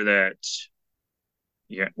sure that.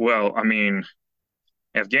 Yeah, well, I mean,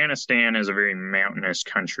 Afghanistan is a very mountainous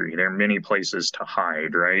country. There are many places to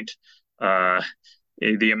hide, right?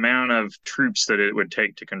 The amount of troops that it would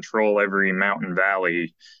take to control every mountain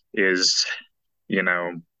valley is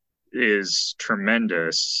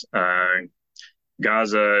tremendous.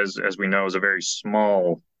 Gaza, as we know, is a very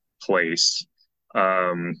small place.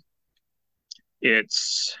 I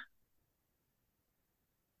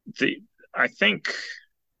think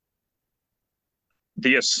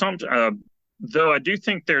the assumption, though I do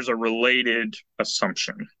think there's a related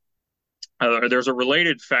assumption. There's a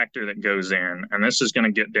related factor that goes in, and this is going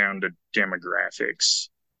to get down to demographics.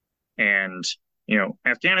 And,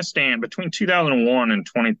 Afghanistan between 2001 and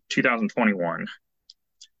 2021,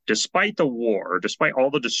 despite the war, despite all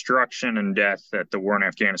the destruction and death that the war in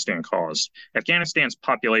Afghanistan caused, Afghanistan's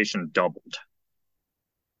population doubled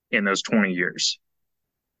in those 20 years.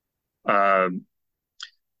 In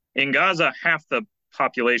Gaza, half the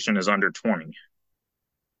population is under 20.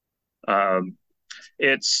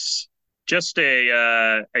 It's just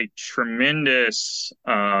a tremendous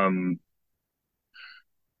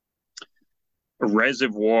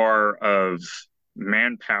reservoir of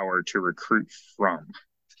manpower to recruit from.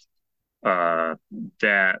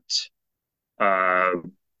 That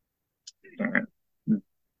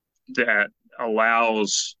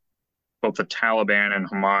allows both the Taliban and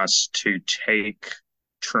Hamas to take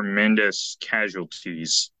tremendous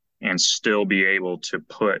casualties and still be able to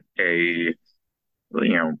put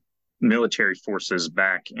military forces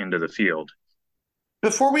back into the field.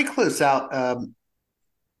 Before we close out,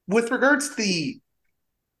 with regards to the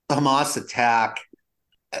Hamas attack,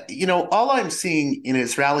 all I'm seeing in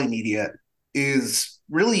Israeli media is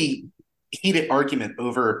really heated argument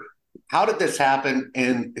over how did this happen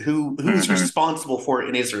and who's responsible for it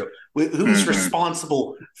in Israel, who's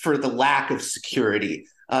responsible for the lack of security.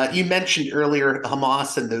 You mentioned earlier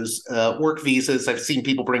Hamas and those work visas. I've seen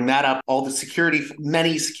people bring that up. All the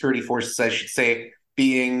many security forces, I should say,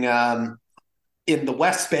 being in the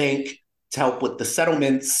West Bank to help with the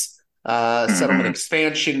settlements, settlement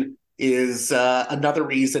expansion is another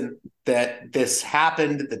reason. that this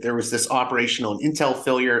happened, that there was this operational and intel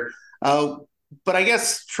failure. But I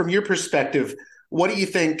guess from your perspective, what do you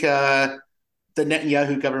think the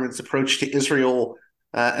Netanyahu government's approach to Israel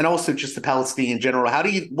and also just the Palestinian in general?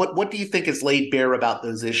 What do you think is laid bare about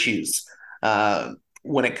those issues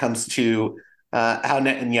when it comes to how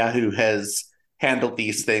Netanyahu has handled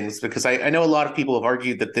these things? Because I know a lot of people have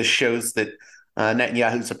argued that this shows that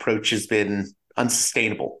Netanyahu's approach has been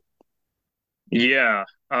unsustainable. Yeah.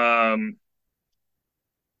 I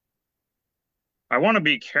want to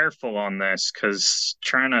be careful on this because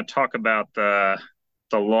trying to talk about the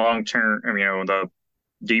long term, the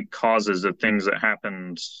deep causes of things that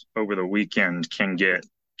happened over the weekend can get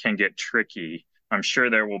tricky. I'm sure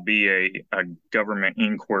there will be a government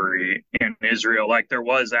inquiry in Israel like there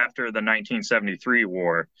was after the 1973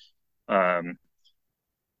 war. Yeah,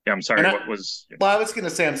 I'm sorry. Well, I was going to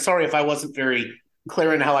say, I'm sorry if I wasn't very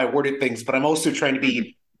clear in how I worded things, but I'm also trying to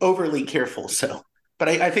be overly careful. So, but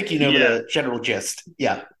I think you know the general gist.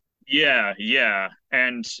 Yeah. Yeah.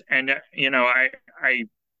 And I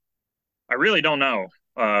really don't know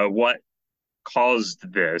what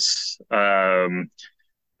caused this.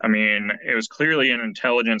 It was clearly an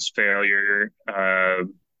intelligence failure.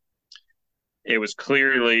 It was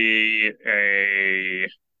clearly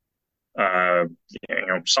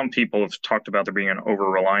some people have talked about there being an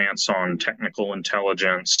over-reliance on technical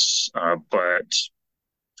intelligence, but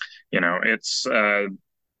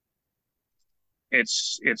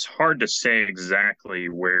it's hard to say exactly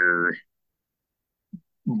where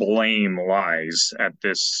blame lies at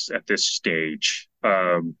this stage.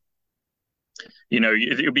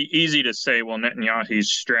 It would be easy to say, well,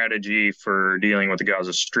 Netanyahu's strategy for dealing with the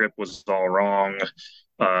Gaza Strip was all wrong.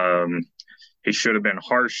 He should have been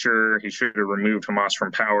harsher. He should have removed Hamas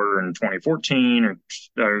from power in 2014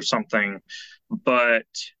 or something. But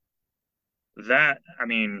the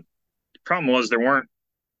problem was there aren't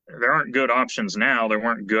good options now. There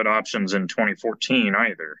weren't good options in 2014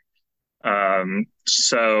 either.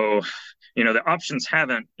 So the options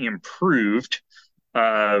haven't improved.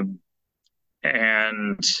 I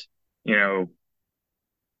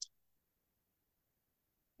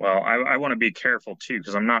want to be careful too,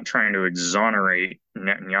 because I'm not trying to exonerate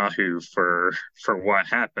Netanyahu for what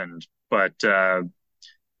happened, but it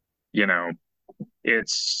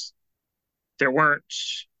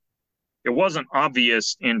wasn't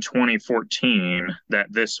obvious in 2014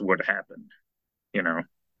 that this would happen.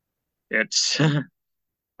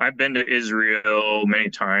 I've been to Israel many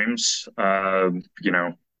times. I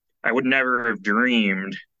would never have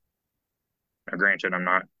dreamed. Now, granted, I'm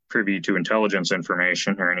not privy to intelligence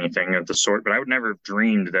information or anything of the sort, but I would never have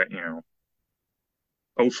dreamed that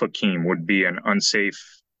Ofakim would be an unsafe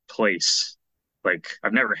place. Like,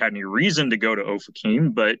 I've never had any reason to go to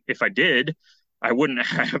Ofakim, but if I did, I wouldn't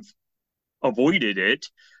have avoided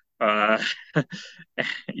it. I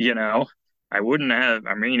wouldn't have.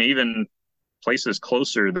 Even places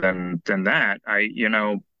closer than that.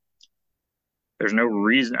 There's no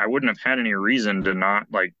reason. I wouldn't have had any reason to not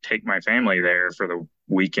take my family there for the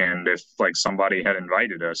weekend if somebody had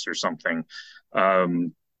invited us or something.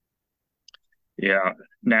 Yeah.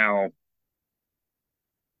 Now,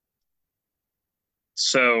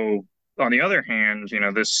 so on the other hand,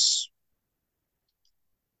 this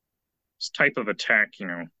type of attack,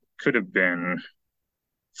 could have been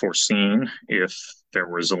foreseen if there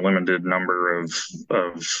was a limited number of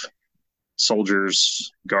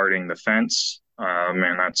soldiers guarding the fence.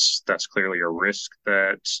 And that's clearly a risk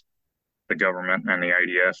that the government and the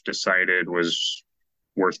IDF decided was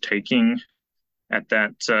worth taking at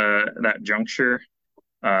that juncture.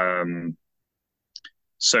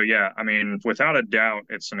 Without a doubt,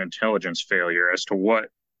 it's an intelligence failure. As to what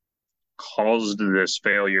caused this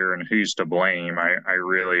failure and who's to blame, I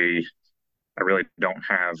really don't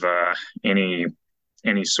have any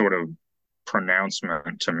sort of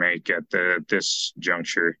pronouncement to make at this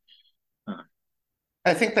juncture.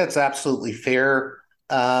 I think that's absolutely fair.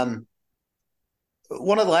 One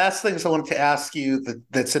of the last things I wanted to ask you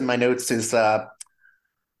that's in my notes is there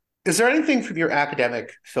anything from your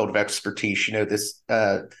academic field of expertise, this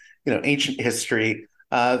ancient history,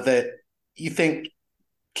 that you think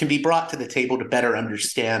can be brought to the table to better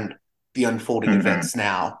understand the unfolding events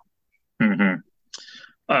now?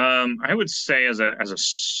 I would say as a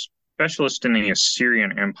specialist in the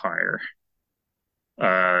Assyrian Empire,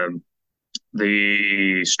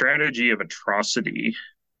 the strategy of atrocity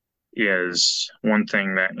is one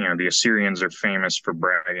thing that the Assyrians are famous for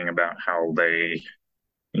bragging about, how they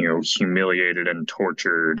humiliated and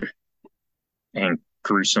tortured and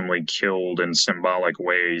gruesomely killed in symbolic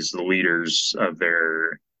ways the leaders of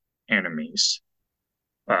their enemies.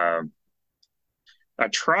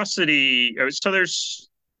 Atrocity. So there's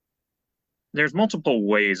multiple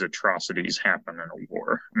ways atrocities happen in a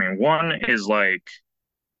war. I mean, one is like,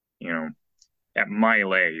 at My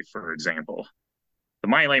Lai, for example. The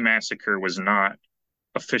My Lai massacre was not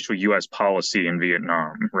official U.S. policy in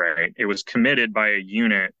Vietnam, right? It was committed by a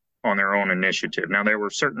unit on their own initiative. Now, there were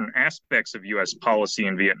certain aspects of U.S. policy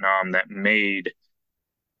in Vietnam that made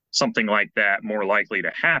something like that more likely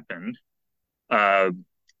to happen.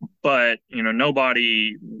 But, General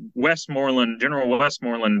Westmoreland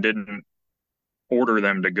didn't order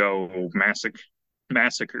them to go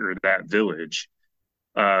massacre that village.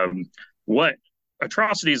 What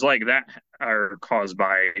atrocities like that are caused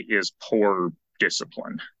by is poor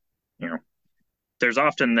discipline. There's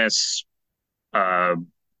often this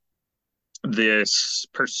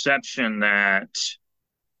perception that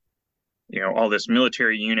all this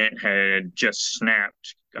military unit had just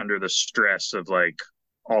snapped under the stress of like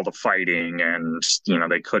all the fighting, and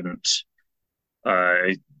they couldn't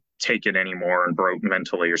take it anymore and broke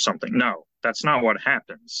mentally or something. No, that's not what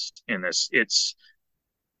happens in this. It's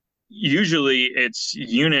units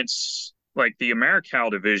like the Americal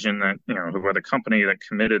division that where the company that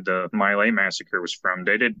committed the My Lai massacre was from.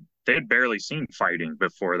 They had barely seen fighting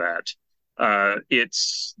before that.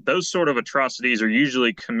 It's those sort of atrocities are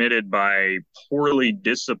usually committed by poorly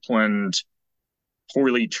disciplined,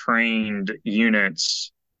 poorly trained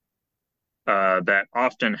units that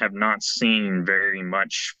often have not seen very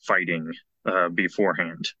much fighting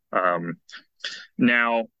beforehand.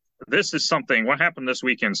 Now, what happened this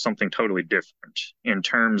weekend is something totally different in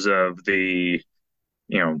terms of the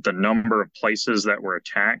number of places that were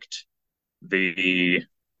attacked,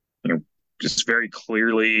 just very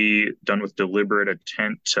clearly done with deliberate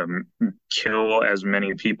intent to kill as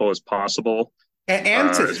many people as possible.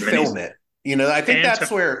 And to film it. I think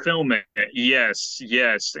that's where film it. Yes,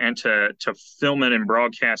 and to film it and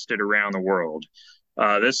broadcast it around the world.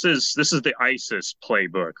 This is the ISIS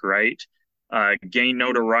playbook, right? Gain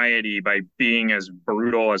notoriety by being as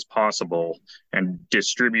brutal as possible and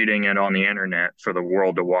distributing it on the internet for the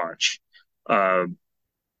world to watch.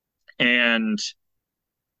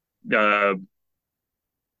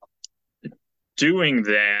 Doing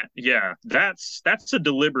that, that's a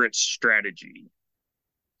deliberate strategy.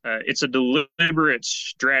 It's a deliberate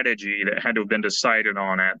strategy that had to have been decided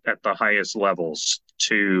on at the highest levels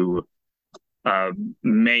to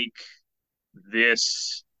make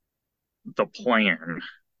this the plan.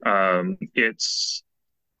 It's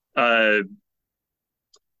the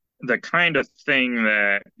kind of thing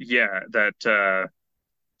that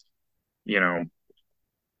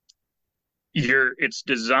it's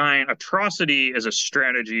designed. Atrocity is a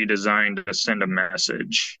strategy designed to send a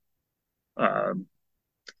message,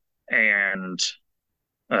 and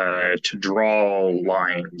to draw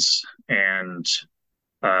lines and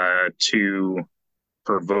to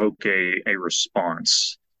provoke a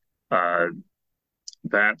response.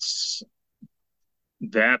 That's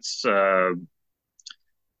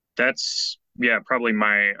probably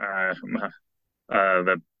my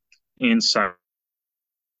the insight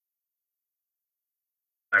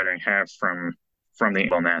I have from the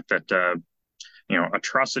on that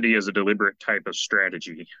atrocity is a deliberate type of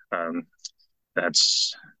strategy.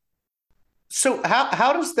 So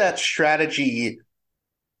how does that strategy?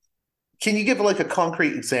 Can you give like a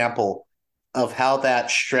concrete example of how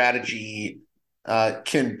that strategy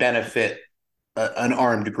can benefit an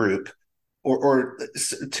armed group, or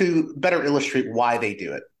to better illustrate why they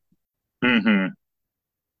do it?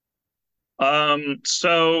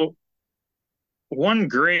 So one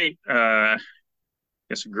great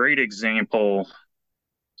example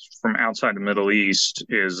from outside the Middle East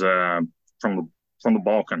is from the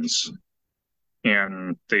Balkans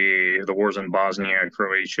and the wars in Bosnia,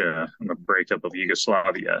 Croatia, and the breakup of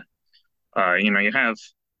Yugoslavia. You have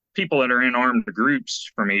people that are in armed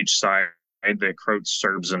groups from each side, the Croats,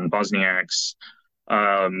 Serbs, and Bosniaks,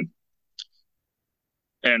 and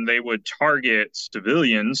they would target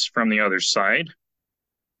civilians from the other side.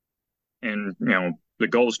 And, the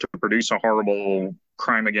goal is to produce a horrible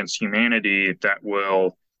crime against humanity that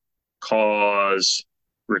will cause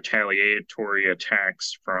retaliatory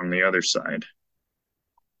attacks from the other side.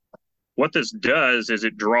 What this does is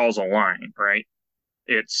it draws a line, right?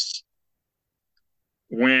 It's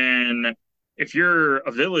if you're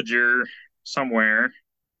a villager somewhere,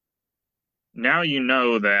 now you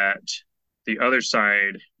know that the other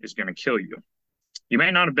side is going to kill you. You may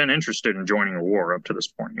not have been interested in joining a war up to this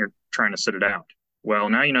point. You're trying to sit it out. Well,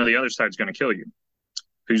 now you know the other side's going to kill you.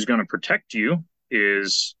 Who's going to protect you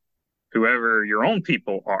is whoever your own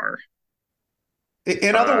people are.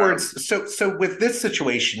 In other words, so with this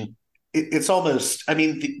situation, it's almost. I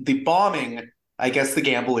mean, the bombing. I guess the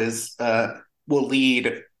gamble is will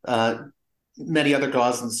lead many other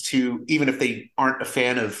Gazans to, even if they aren't a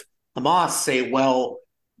fan of Hamas, say, well,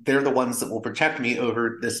 they're the ones that will protect me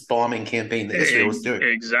over this bombing campaign that Israel is doing.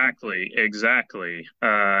 Exactly.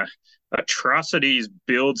 Atrocities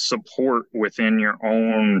build support within your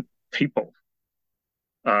own people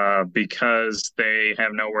because they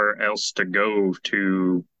have nowhere else to go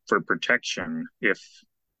to for protection if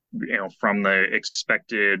from the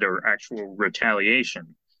expected or actual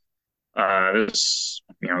retaliation. This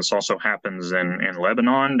also happens in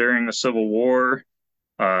Lebanon during the Civil War.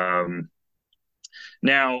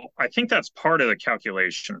 Now, I think that's part of the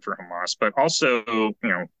calculation for Hamas, but also,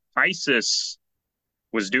 ISIS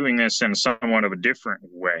was doing this in somewhat of a different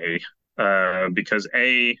way because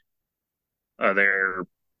it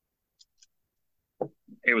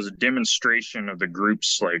was a demonstration of the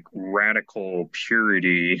group's like radical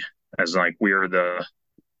purity as like we're the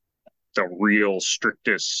real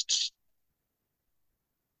strictest,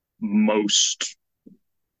 most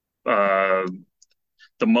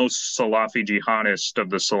the most Salafi jihadist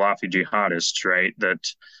of the Salafi jihadists, right? That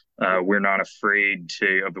we're not afraid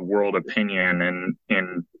of the world opinion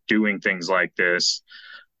in doing things like this.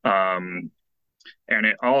 And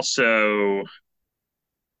it also,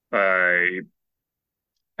 it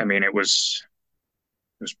was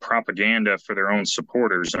propaganda for their own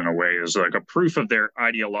supporters in a way. It was like a proof of their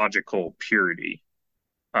ideological purity.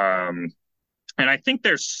 And I think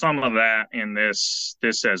there's some of that in this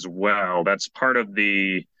as well. That's part of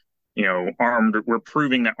the, we're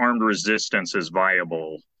proving that armed resistance is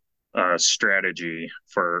viable strategy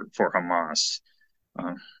for Hamas.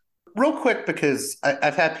 Real quick, because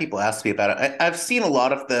I've had people ask me about it. I've seen a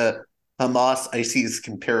lot of the Hamas ISIS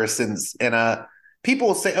comparisons, and people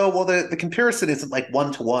will say, "Oh, well, the comparison isn't like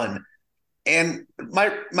one-to-one." And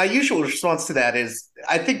my usual response to that is,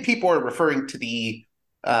 I think people are referring to the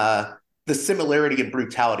similarity in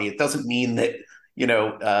brutality. It doesn't mean that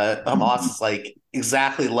Hamas is like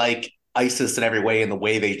exactly like ISIS in every way in the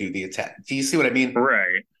way they do the attack. Do you see what I mean?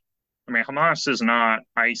 Right. I mean, Hamas is not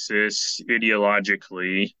ISIS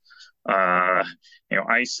ideologically.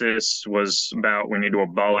 ISIS was about we need to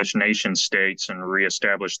abolish nation states and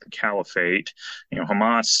reestablish the caliphate.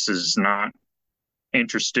 Hamas is not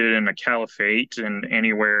interested in a caliphate in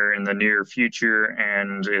anywhere in the near future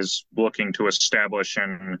and is looking to establish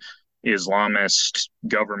an Islamist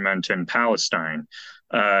government in Palestine.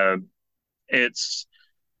 It's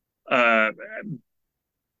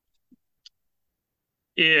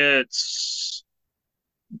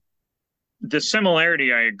the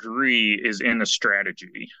similarity, I agree, is in the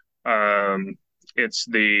strategy. It's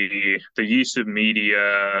the use of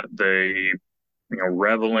media, the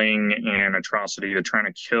reveling in atrocity, to trying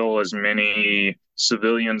to kill as many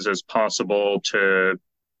civilians as possible to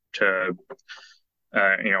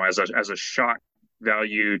as a shock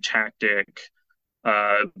value tactic.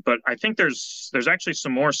 But I think there's actually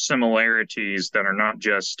some more similarities that are not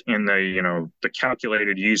just in the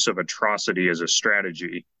calculated use of atrocity as a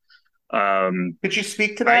strategy. Could you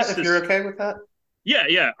speak to that if you're okay with that?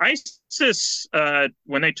 Yeah. ISIS,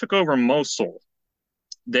 when they took over Mosul,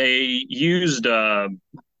 they used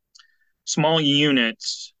small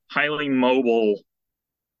units, highly mobile,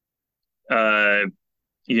 who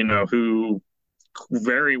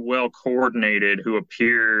very well coordinated, who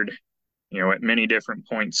appeared, at many different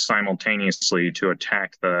points simultaneously to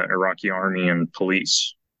attack the Iraqi army and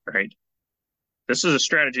police, right? This is a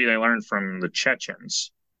strategy they learned from the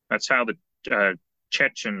Chechens. That's how the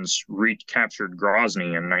Chechens recaptured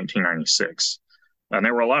Grozny in 1996. And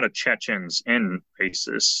there were a lot of Chechens in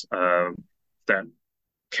ISIS that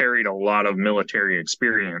carried a lot of military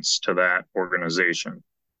experience to that organization.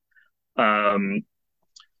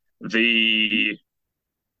 The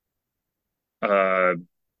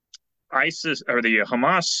ISIS or the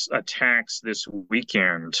Hamas attacks this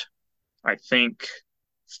weekend, I think,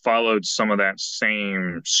 followed some of that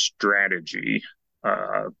same strategy.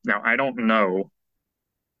 Now, I don't know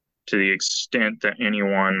to the extent that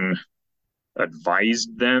anyone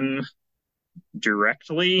advised them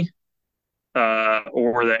directly,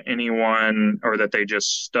 or that they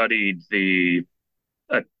just studied the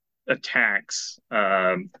attacks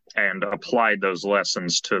and applied those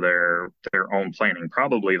lessons to their own planning.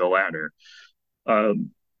 Probably the latter.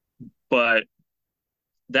 But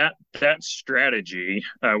that strategy,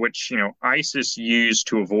 which ISIS used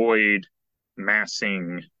to avoid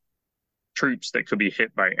massing troops that could be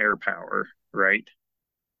hit by air power, right?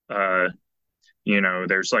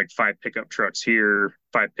 There's like 5 pickup trucks here,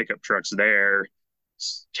 5 pickup trucks there.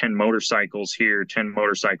 10 motorcycles here, 10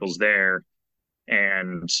 motorcycles there.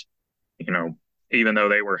 And, even though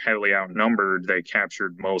they were heavily outnumbered, they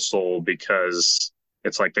captured Mosul because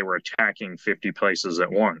it's like they were attacking 50 places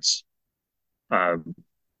at once.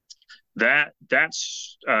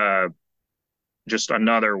 That's just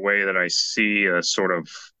another way that I see a sort of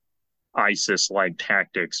ISIS-like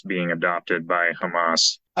tactics being adopted by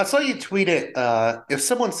Hamas. I saw you tweet it. If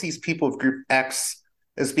someone sees people of Group X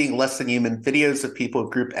as being less than human, videos of people of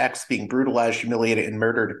Group X being brutalized, humiliated, and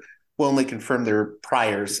murdered will only confirm their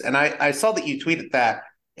priors. And I saw that you tweeted that,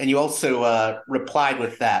 and you also replied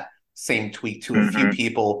with that same tweet to a few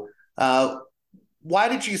people. Why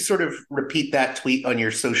did you sort of repeat that tweet on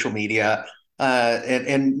your social media?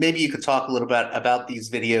 And maybe you could talk a little bit about these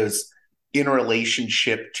videos in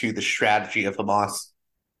relationship to the strategy of Hamas.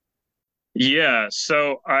 Yeah,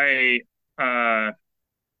 so I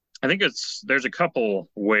think there's a couple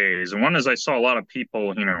ways. One is I saw a lot of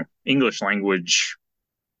people, English language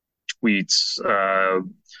tweets,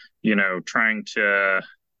 trying to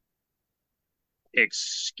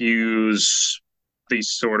excuse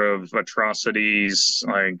these sort of atrocities,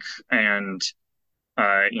 and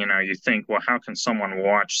you think, well, how can someone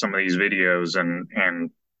watch some of these videos and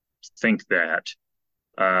think that?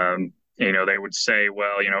 They would say,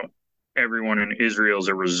 well, everyone in Israel is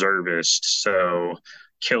a reservist, so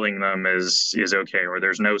killing them is okay, or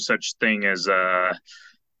there's no such thing as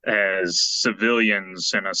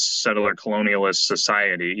civilians in a settler colonialist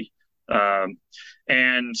society.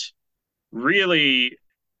 And really,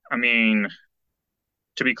 I mean,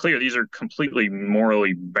 to be clear, these are completely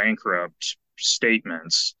morally bankrupt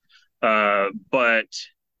statements. But,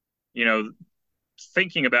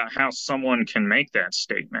 thinking about how someone can make that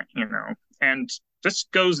statement, and this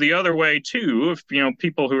goes the other way too. If,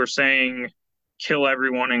 people who are saying kill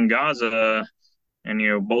everyone in Gaza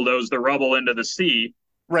and, bulldoze the rubble into the sea.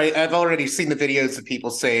 Right. I've already seen the videos of people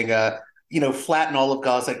saying, flatten all of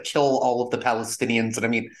Gaza, kill all of the Palestinians. And I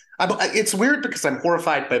mean, it's weird because I'm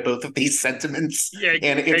horrified by both of these sentiments. Yeah,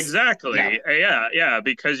 and exactly. Yeah,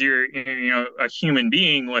 because you're, a human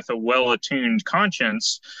being with a well-attuned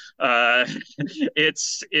conscience.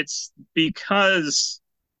 It's because,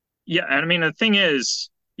 yeah, I mean, the thing is,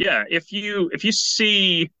 yeah, if you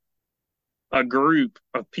see a group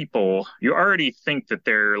of people, you already think that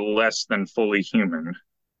they're less than fully human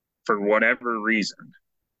for whatever reason.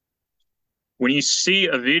 When you see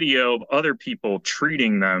a video of other people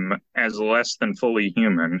treating them as less than fully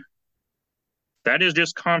human, that is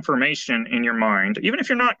just confirmation in your mind. Even if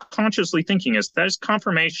you're not consciously thinking it, that is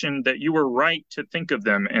confirmation that you were right to think of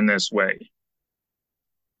them in this way.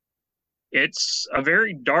 It's a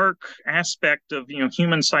very dark aspect of,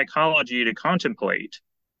 human psychology to contemplate.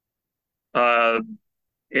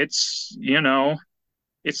 It's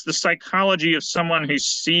the psychology of someone who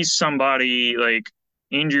sees somebody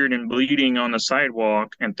injured and bleeding on the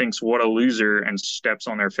sidewalk and thinks, what a loser, and steps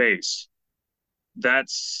on their face.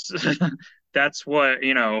 That's that's what,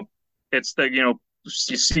 it's the, you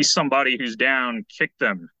see somebody who's down, kick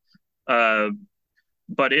them.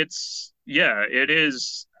 But it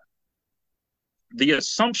is the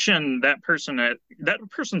assumption that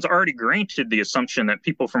person's already granted the assumption that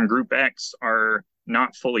people from Group X are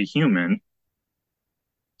not fully human.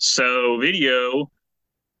 So video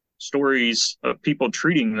stories of people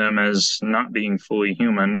treating them as not being fully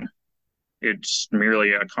human, it's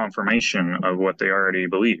merely a confirmation of what they already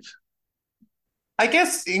believe. I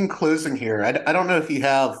guess in closing here, I don't know if you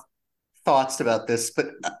have thoughts about this,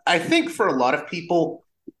 but I think for a lot of people,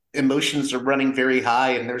 emotions are running very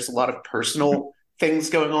high and there's a lot of personal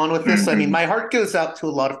things going on with this. I mean, my heart goes out to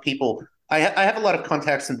a lot of people. I have a lot of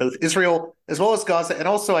contacts in both Israel as well as Gaza, and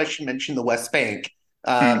also I should mention the West Bank.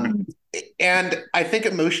 And I think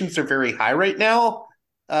emotions are very high right now,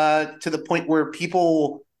 to the point where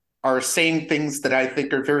people are saying things that I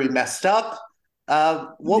think are very messed up.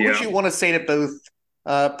 What would you want to say to both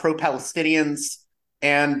pro-Palestinians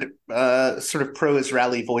and sort of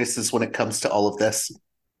pro-Israeli voices when it comes to all of this?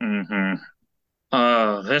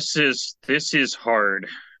 This is hard,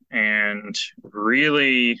 and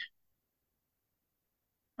really,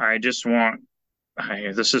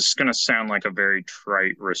 this is going to sound like a very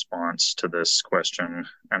trite response to this question,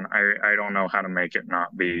 and I don't know how to make it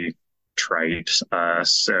not be trite,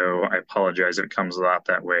 so I apologize if it comes out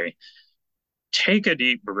that way. Take a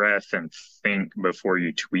deep breath and think before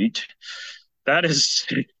you tweet. That is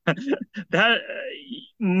that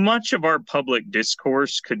much of our public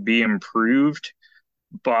discourse could be improved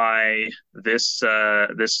by this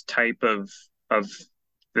type of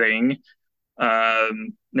thing.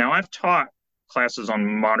 Now, I've taught classes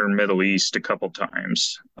on modern Middle East a couple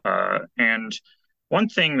times, and one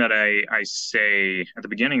thing that I say at the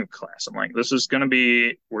beginning of class, I'm like, we're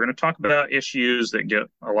going to talk about issues that get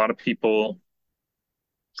a lot of people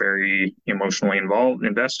very emotionally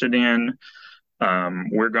invested in.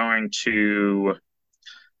 We're going to,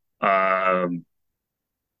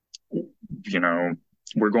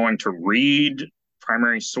 we're going to read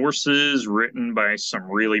primary sources written by some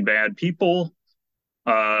really bad people.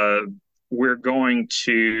 We're going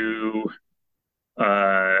to,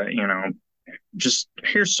 just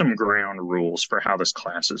here's some ground rules for how this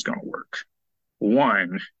class is going to work.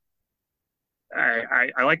 One,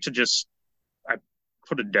 I like to I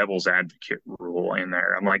put a devil's advocate rule in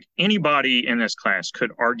there. I'm like, anybody in this class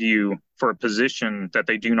could argue for a position that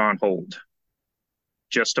they do not hold,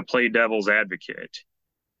 just to play devil's advocate,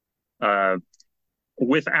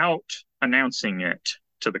 without announcing it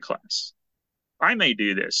to the class. I may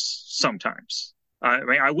do this sometimes.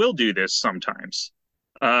 I will do this sometimes.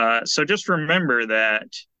 So just remember that,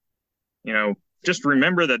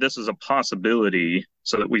 this is a possibility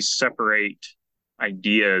so that we separate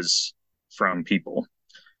ideas from people.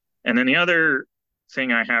 And then the other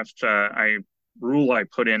thing rule I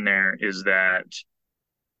put in there is that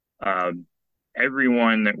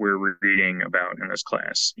everyone that we're reading about in this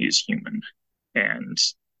class is human, and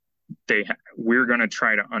we're going to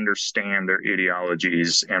try to understand their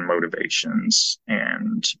ideologies and motivations,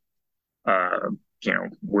 and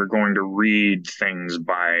we're going to read things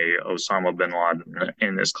by Osama bin Laden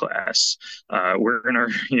in this class. We're gonna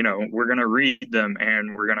read them,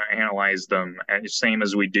 and we're gonna analyze them, same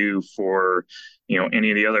as we do for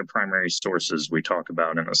any of the other primary sources we talk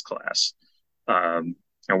about in this class. And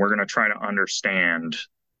we're gonna try to understand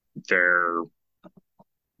their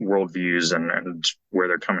worldviews and where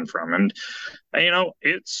they're coming from. And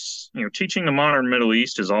it's teaching the modern Middle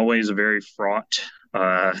East is always a very fraught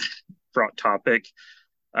topic.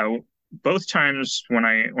 Both times when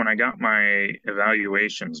I got my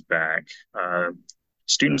evaluations back,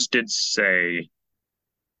 students did say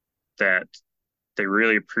that they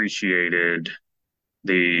really appreciated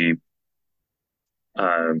they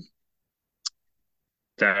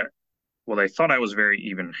thought I was very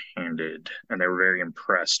even-handed, and they were very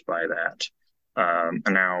impressed by that. And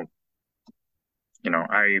now,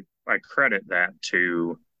 I credit that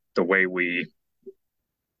to the way we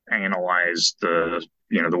analyze the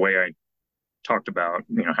way I talked about,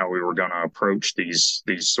 how we were going to approach these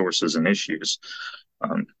sources and issues.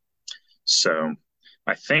 So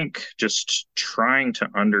I think just trying to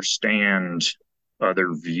understand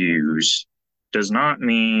other views does not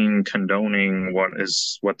mean condoning what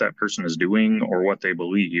that person is doing or what they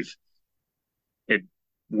believe. It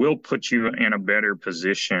will put you in a better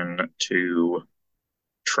position to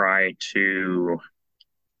try to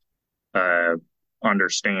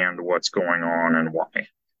understand what's going on and why.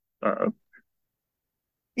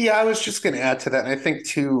 Yeah, I was just going to add to that. And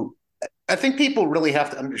I think people really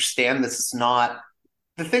have to understand this is not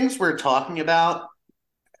the things we're talking about.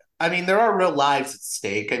 I mean, there are real lives at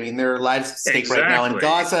stake. I mean, there are lives at stake right now in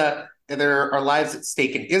Gaza. And there are lives at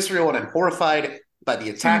stake in Israel, and I'm horrified by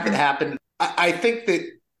the attack that happened. I think that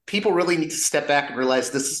people really need to step back and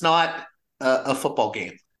realize this is not a football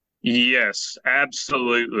game. Yes,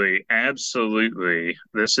 absolutely. Absolutely.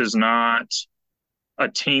 This is not a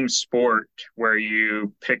team sport where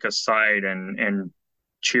you pick a side and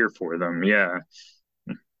cheer for them. Yeah.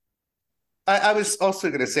 I was also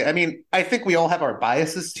going to say, I mean, I think we all have our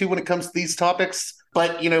biases too when it comes to these topics,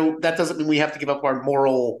 but that doesn't mean we have to give up our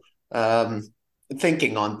moral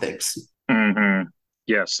thinking on things. Mm-hmm.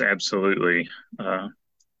 Yes, absolutely.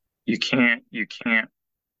 You can't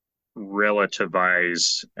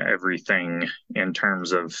relativize everything in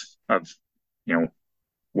terms of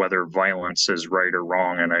whether violence is right or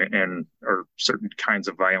wrong, and or certain kinds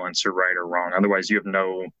of violence are right or wrong. Otherwise, you have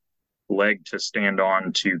no leg to stand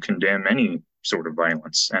on to condemn any sort of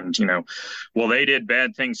violence. And well, they did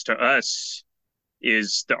bad things to us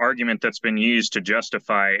is the argument that's been used to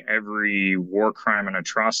justify every war crime and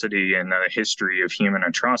atrocity in the history of human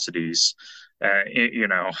atrocities. And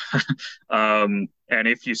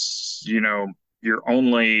if your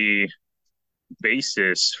only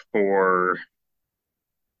basis for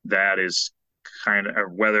that is kind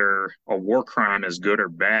of whether a war crime is good or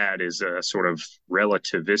bad is a sort of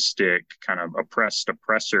relativistic kind of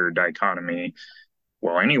oppressor dichotomy.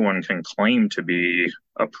 Well, anyone can claim to be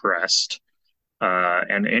oppressed,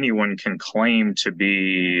 and anyone can claim to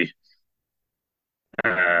be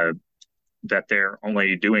that they're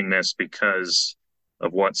only doing this because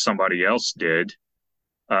of what somebody else did.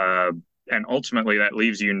 And ultimately that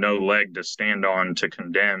leaves you no leg to stand on to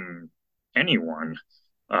condemn anyone.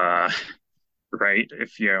 Right?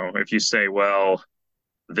 If you say, well,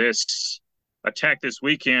 this attack this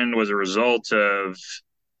weekend was a result of,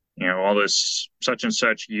 all this such and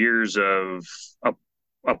such years of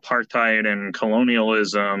apartheid and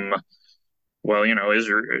colonialism. Well,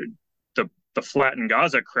 Israel, the flattened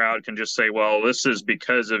Gaza crowd can just say, well, this is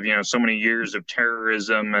because of, so many years of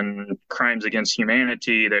terrorism and crimes against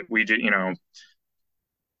humanity that we do,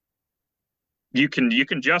 you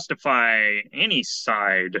can justify any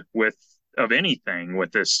side of anything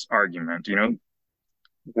with this argument.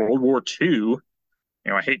 World War II,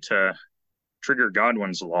 I hate to trigger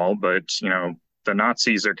Godwin's law, but the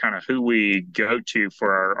Nazis are kind of who we go to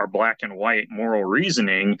for our black and white moral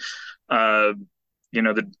reasoning. The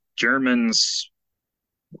Germans,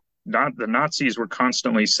 not the Nazis, were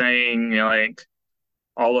constantly saying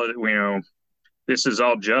all of this is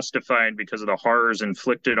all justified because of the horrors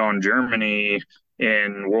inflicted on Germany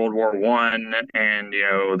in World War I, and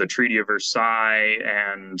the Treaty of Versailles,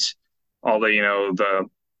 and all the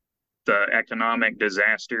economic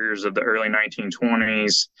disasters of the early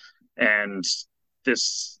 1920s, and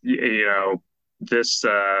this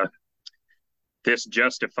this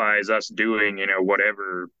justifies us doing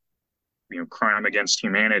whatever crime against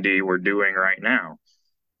humanity we're doing right now.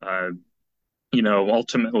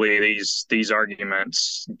 Ultimately these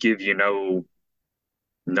arguments give you no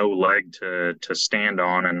leg to stand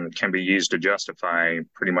on, and can be used to justify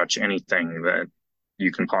pretty much anything that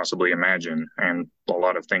you can possibly imagine, and a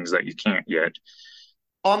lot of things that you can't yet.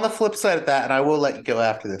 On the flip side of that, and I will let you go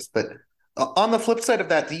after this, but on the flip side of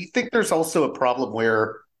that, do you think there's also a problem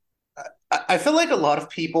where I feel like a lot of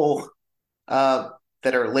people that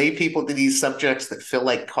are lay people to these subjects that feel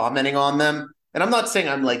like commenting on them, and I'm not saying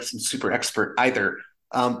I'm like some super expert either,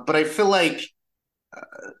 but I feel like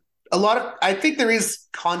I think there is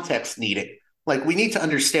context needed. Like, we need to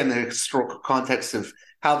understand the historical context of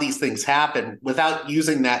how these things happen without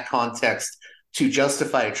using that context to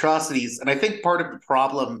justify atrocities. And I think part of the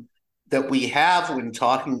problem that we have when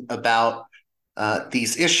talking about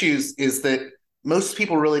these issues is that most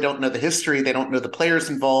people really don't know the history. They don't know the players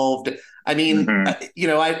involved. I mean,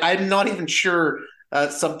 I'm not even sure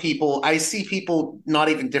some people, I see people not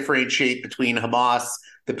even differentiate between Hamas,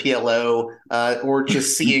 the PLO, or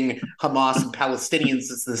just seeing Hamas and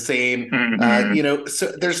Palestinians as the same.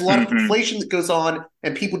 So there's a lot of conflation that goes on,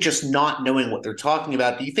 and people just not knowing what they're talking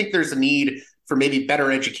about. Do you think there's a need for maybe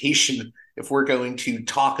better education if we're going to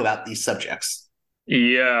talk about these subjects?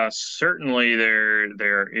 Yeah, certainly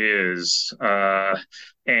there is.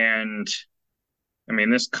 And I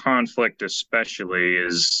mean, this conflict especially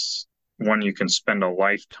is one you can spend a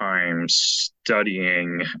lifetime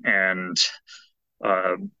studying, and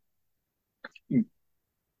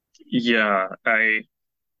yeah, I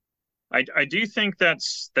do think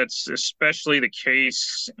that's especially the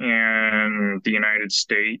case in the United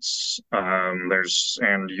States.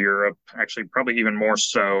 And Europe, actually, probably even more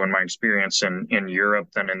so in my experience in Europe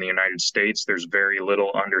than in the United States. There's very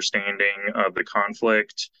little understanding of the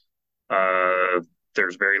conflict.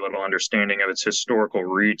 There's very little understanding of its historical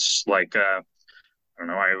roots. Like, I don't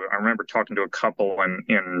know, I remember talking to a couple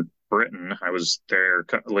in Britain. I was there,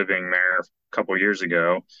 living there a couple of years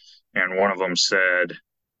ago, and one of them said,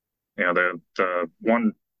 the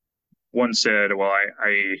one said, well,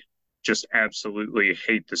 I just absolutely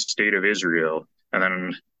hate the state of Israel. And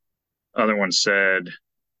then the other one said,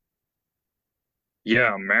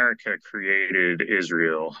 yeah, America created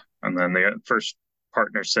Israel. And then the first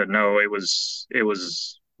partner said, no, it was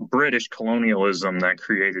British colonialism that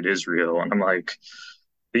created Israel. And I'm like,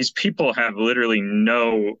 these people have literally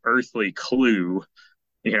no earthly clue,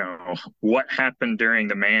 what happened during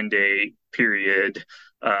the Mandate period,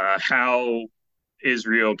 how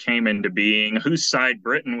Israel came into being, whose side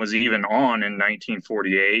Britain was even on in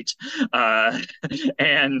 1948.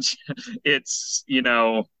 And it's,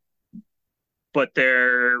 but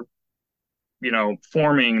they're,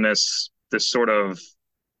 forming this sort of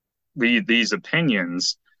these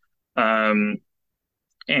opinions. And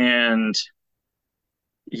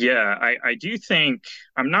yeah, I do think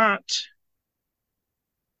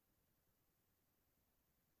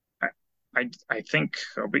I think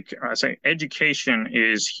I say education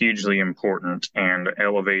is hugely important and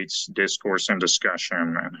elevates discourse and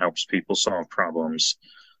discussion and helps people solve problems.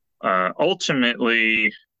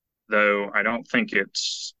 Ultimately, though, I don't think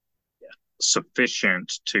it's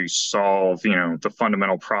sufficient to solve, the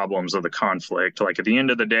fundamental problems of the conflict. Like, at the end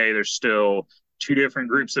of the day, there's still two different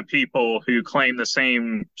groups of people who claim the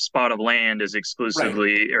same spot of land as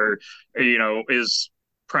exclusively, right, or, is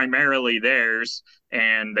primarily theirs,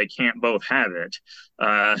 and they can't both have it.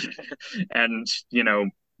 And,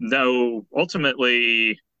 no,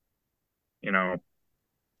 ultimately,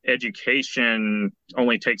 education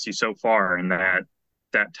only takes you so far in that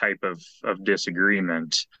type of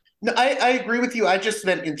disagreement. No, I agree with you. I just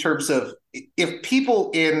meant in terms of if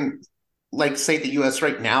people in, like, say, the U.S.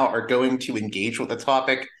 right now are going to engage with the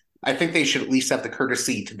topic, I think they should at least have the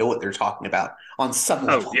courtesy to know what they're talking about on some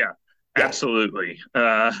level. Oh, yeah, absolutely.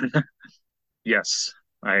 Yes,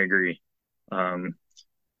 I agree.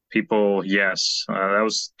 People, yes, that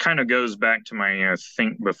was kind of goes back to my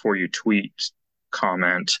think before you tweet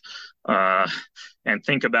comment, and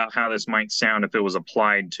think about how this might sound if it was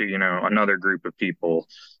applied to, another group of people,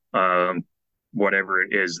 whatever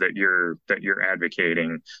it is that you're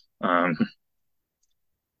advocating.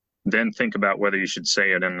 Then think about whether you should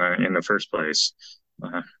say it in the first place.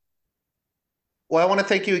 Well, I want to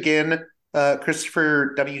thank you again,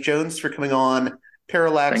 Christopher W. Jones, for coming on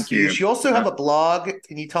Parallax Views. You also have a blog.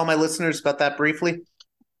 Can you tell my listeners about that briefly?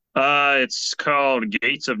 It's called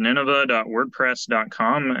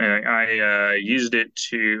gatesofnineveh.wordpress.com. I used it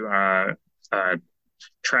to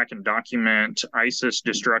track and document ISIS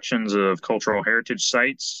destructions of cultural heritage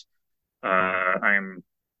sites. I'm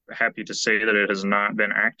happy to say that it has not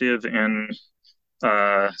been active in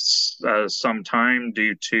some time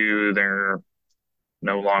due to their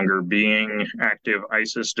no longer being active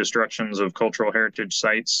ISIS destructions of cultural heritage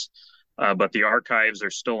sites. But the archives are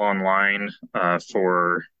still online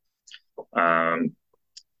for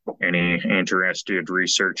any interested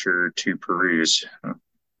researcher to peruse.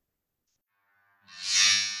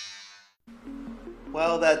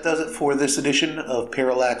 Well, that does it for this edition of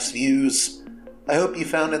Parallax Views. I hope you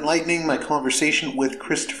found enlightening my conversation with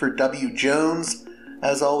Christopher W. Jones.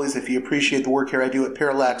 As always, if you appreciate the work here I do at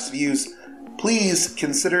Parallax Views, please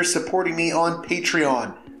consider supporting me on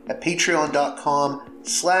Patreon at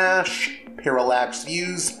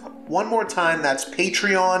patreon.com/parallaxviews. One more time, that's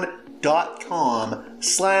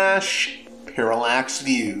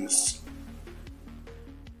patreon.com/parallaxviews.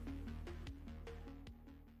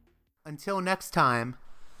 Until next time,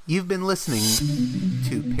 you've been listening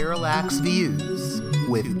to Parallax Views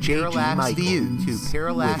with Parallax Views to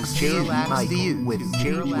Parallax Views with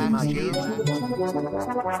Parallax Views.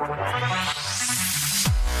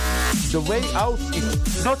 The way out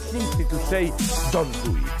is not simply to say, don't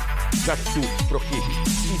do it, just to prohibit.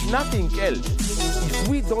 It's nothing else. If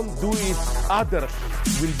we don't do it, others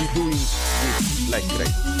will be doing it like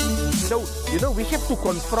crazy. So, we have to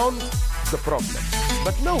confront the problem.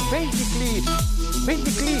 But no, basically,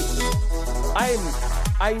 I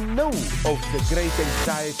know of the great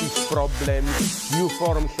anxieties, problems, new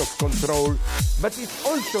forms of control, but it's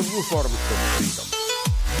also new forms of freedom.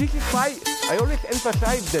 This is why I always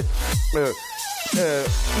emphasize that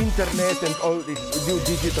internet and all this new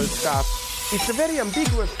digital stuff, it's a very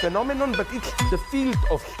ambiguous phenomenon, but it's the field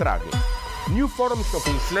of struggle. New forms of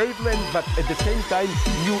enslavement, but at the same time,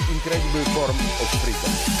 new incredible forms of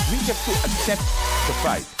freedom. We have to accept the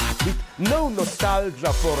fight with no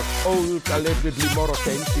nostalgia for old, allegedly more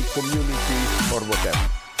authentic communities or whatever.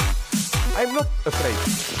 I'm not afraid.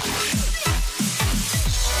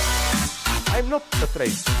 I'm not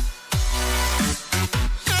afraid.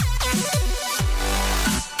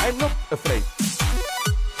 I'm not afraid.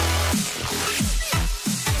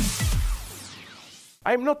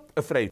 I'm not afraid.